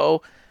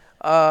 so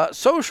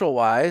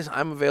social-wise,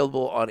 I'm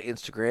available on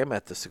Instagram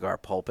at The Cigar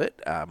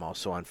Pulpit. I'm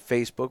also on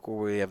Facebook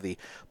where we have the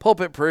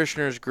Pulpit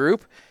Parishioners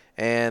group.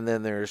 And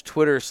then there's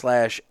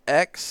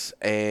Twitter/X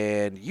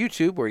and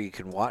YouTube where you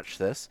can watch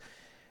this.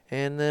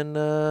 And then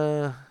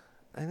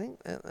I think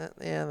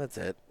that's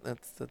it.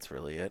 That's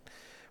really it.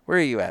 Where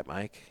are you at,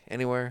 Mike?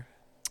 Anywhere?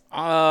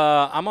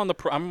 I'm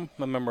I'm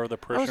a member of the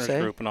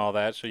parishioners group and all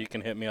that, so you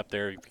can hit me up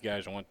there if you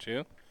guys want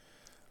to.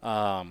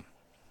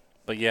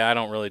 But yeah, I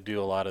don't really do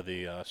a lot of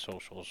the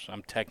socials.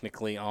 I'm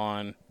technically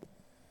on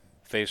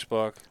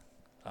Facebook,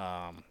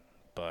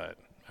 but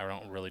I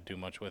don't really do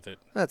much with it.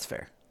 That's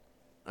fair.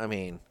 I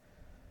mean,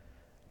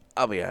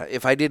 I'll be honest,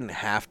 if I didn't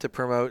have to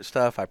promote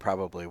stuff, I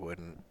probably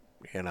wouldn't,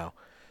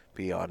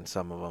 be on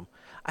some of them.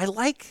 I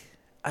like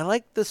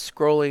the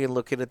scrolling and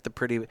looking at the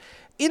pretty.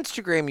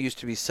 Instagram used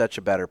to be such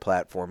a better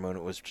platform when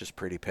it was just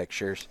pretty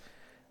pictures.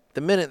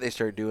 the minute they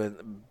started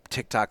doing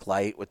TikTok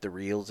Lite with the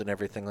reels and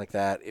everything like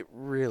that, it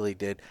really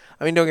did.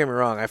 I mean, don't get me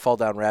wrong. I fall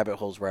down rabbit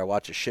holes where I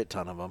watch a shit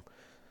ton of them.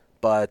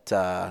 But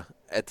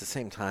at the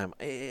same time,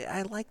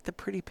 I like the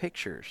pretty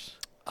pictures.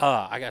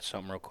 I got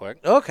something real quick.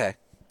 Okay.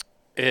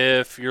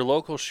 If your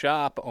local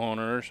shop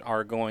owners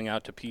are going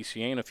out to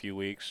PCA in a few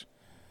weeks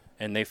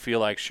and they feel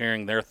like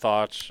sharing their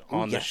thoughts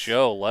on the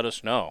show, let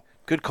us know.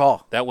 Good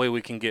call. That way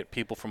we can get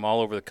people from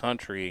all over the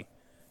country,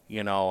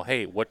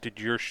 hey, what did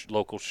your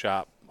local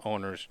shop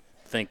owners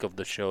think of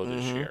the show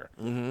this year?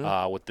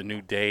 With the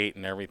new date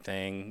and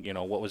everything,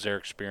 what was their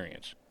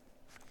experience?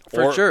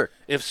 For sure.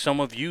 If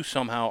some of you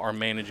somehow are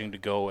managing to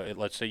go,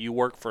 let's say you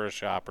work for a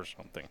shop or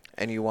something.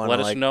 And you want to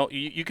let us know.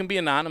 You can be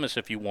anonymous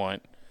if you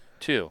want,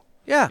 too.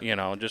 Yeah.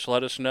 Just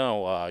let us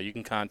know. You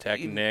can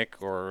contact Nick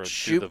or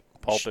do the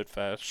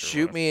PulpitFest.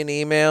 Shoot me an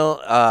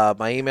email.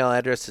 My email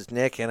address is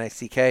nick,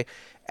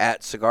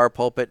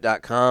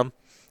 @cigarpulpit.com.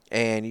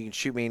 And you can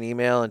shoot me an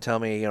email and tell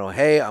me,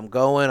 hey, I'm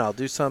going. I'll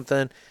do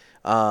something.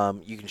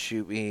 You can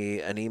shoot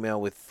me an email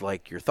with,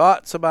 your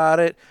thoughts about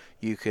it.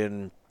 You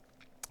can,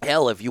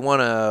 hell, if you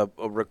want to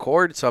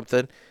record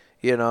something,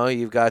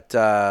 you've got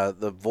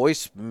the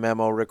voice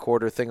memo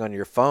recorder thing on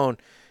your phone.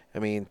 I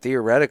mean,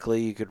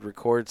 theoretically, you could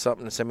record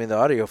something and send me the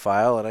audio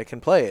file, and I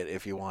can play it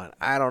if you want.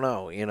 I don't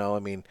know. I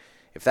mean,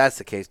 if that's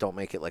the case, don't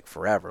make it,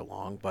 forever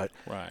long. But,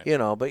 right.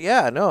 But,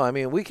 yeah, no, I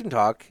mean, we can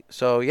talk.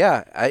 So,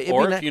 yeah.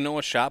 If you know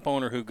a shop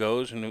owner who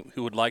goes and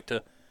who would like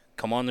to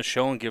come on the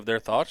show and give their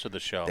thoughts of the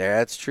show.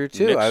 That's true,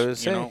 too. Nick's, I was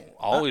saying.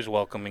 Always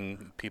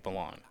welcoming people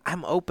on.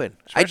 I'm open.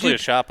 Especially a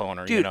shop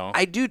owner, dude,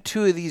 I do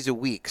 2 of these a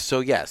week. So,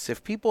 yes,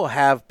 if people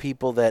have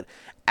people that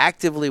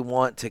actively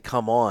want to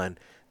come on,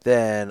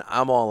 then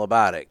I'm all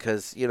about it.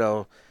 Because,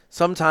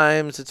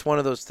 sometimes it's one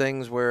of those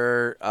things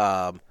where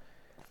I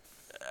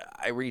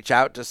reach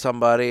out to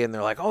somebody and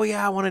they're like, oh,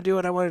 yeah, I want to do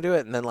it.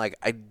 And then, I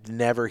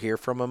never hear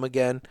from them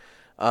again.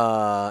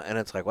 And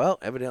it's like, well,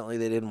 evidently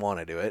they didn't want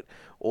to do it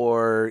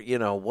or,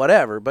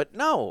 whatever. But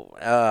no,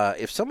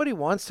 if somebody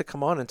wants to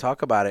come on and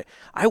talk about it,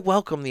 I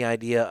welcome the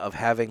idea of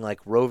having,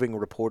 roving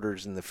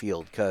reporters in the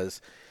field because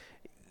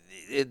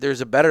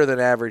there's a better than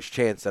average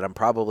chance that I'm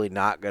probably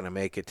not going to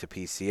make it to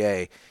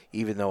PCA,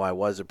 even though I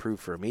was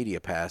approved for a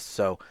media pass.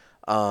 So,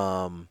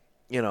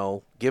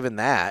 given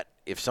that,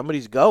 if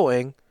somebody's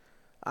going,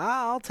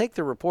 I'll take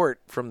the report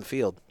from the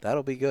field.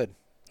 That'll be good.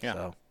 Yeah.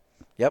 So,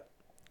 yep.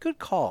 Good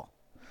call.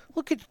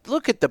 Look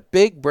at the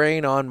big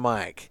brain on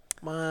Mike.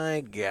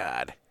 My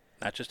God.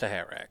 Not just a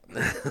hat rack.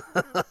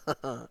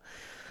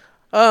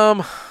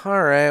 All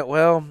right.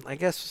 Well, I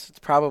guess it's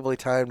probably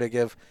time to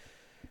give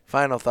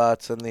final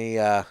thoughts on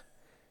the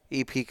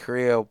EP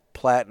Carrillo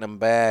Platinum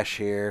Bash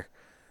here.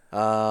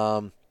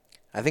 I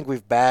think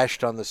we've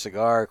bashed on the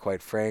cigar,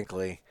 quite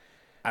frankly.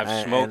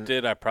 I've smoked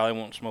it. I probably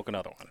won't smoke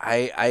another one.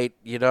 I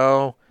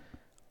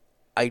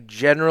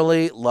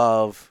generally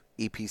love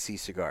EPC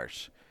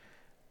cigars.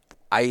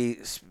 I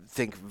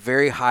think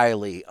very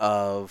highly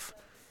of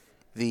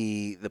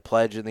the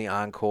Pledge and the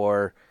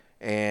Encore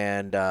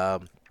and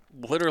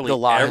literally the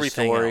La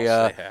everything Historia.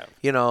 else they have.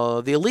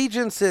 The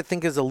Allegiance I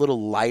think is a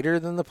little lighter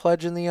than the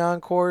Pledge and the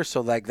Encore,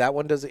 so that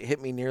one doesn't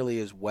hit me nearly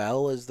as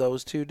well as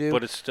those two do.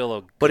 But it's still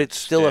a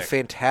a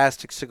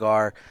fantastic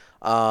cigar.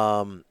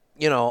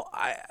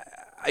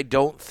 I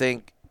don't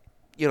think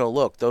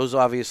look, those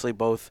obviously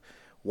both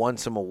won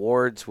some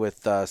awards with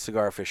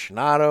Cigar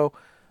Aficionado.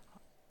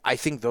 I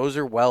think those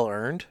are well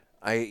earned.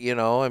 I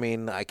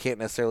can't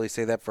necessarily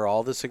say that for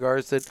all the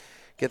cigars that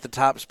get the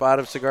top spot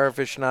of Cigar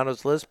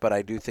Aficionado's list, but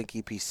I do think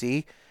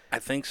EPC. I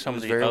think some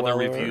of the other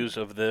reviews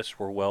of this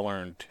were well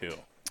earned too.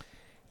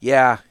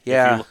 Yeah.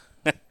 Yeah,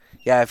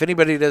 if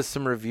anybody does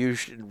some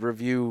reviews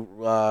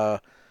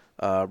lookups,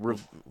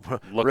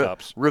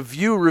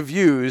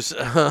 reviews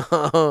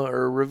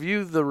or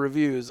review the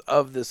reviews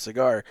of this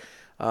cigar.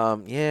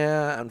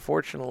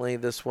 Unfortunately,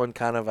 this one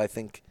kind of, I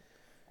think,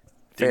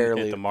 didn't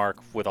hit the mark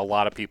with a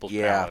lot of people's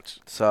palates.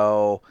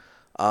 So,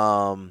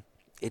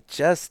 it's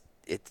just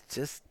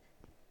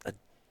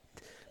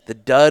the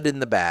dud in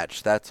the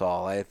batch. That's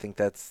all. I think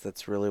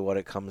that's really what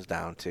it comes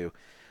down to.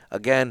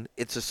 Again,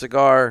 it's a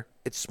cigar.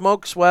 It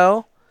smokes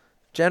well.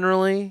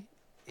 Generally,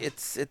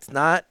 it's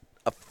not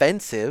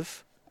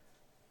offensive,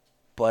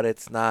 but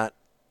it's not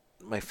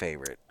my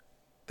favorite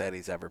that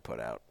he's ever put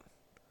out.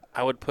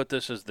 I would put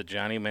this as the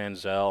Johnny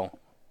Manziel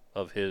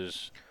of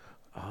his.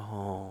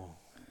 Oh.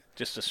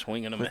 Just a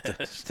swing and a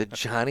miss. The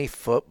Johnny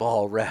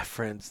football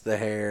reference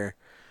there.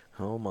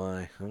 Oh,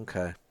 my.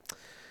 Okay.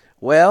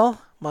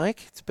 Well,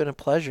 Mike, it's been a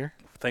pleasure.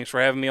 Thanks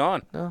for having me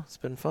on. No, it's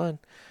been fun.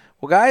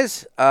 Well,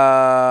 guys,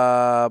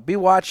 be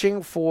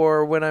watching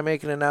for when I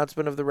make an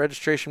announcement of the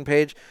registration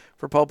page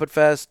for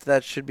PulpitFest.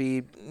 That should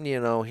be,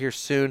 here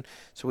soon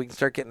so we can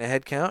start getting a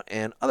head count.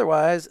 And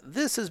otherwise,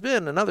 this has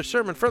been another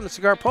sermon from the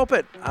Cigar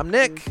Pulpit. I'm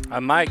Nick.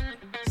 I'm Mike.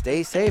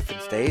 Stay safe and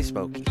stay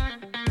smoky.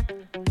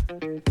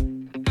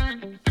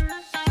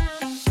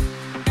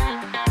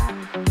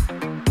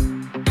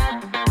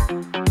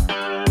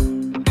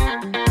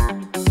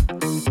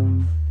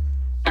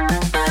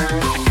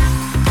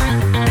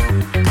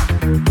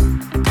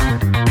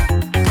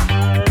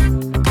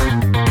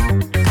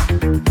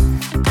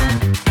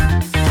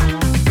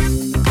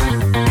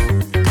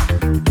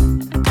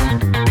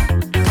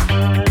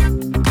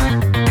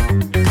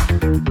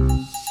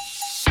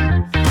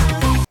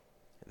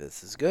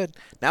 good.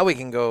 Now we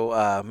can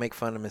go make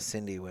fun of Miss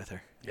Cindy with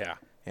her. Yeah.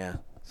 Yeah.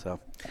 So,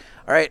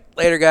 all right.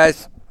 Later,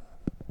 guys.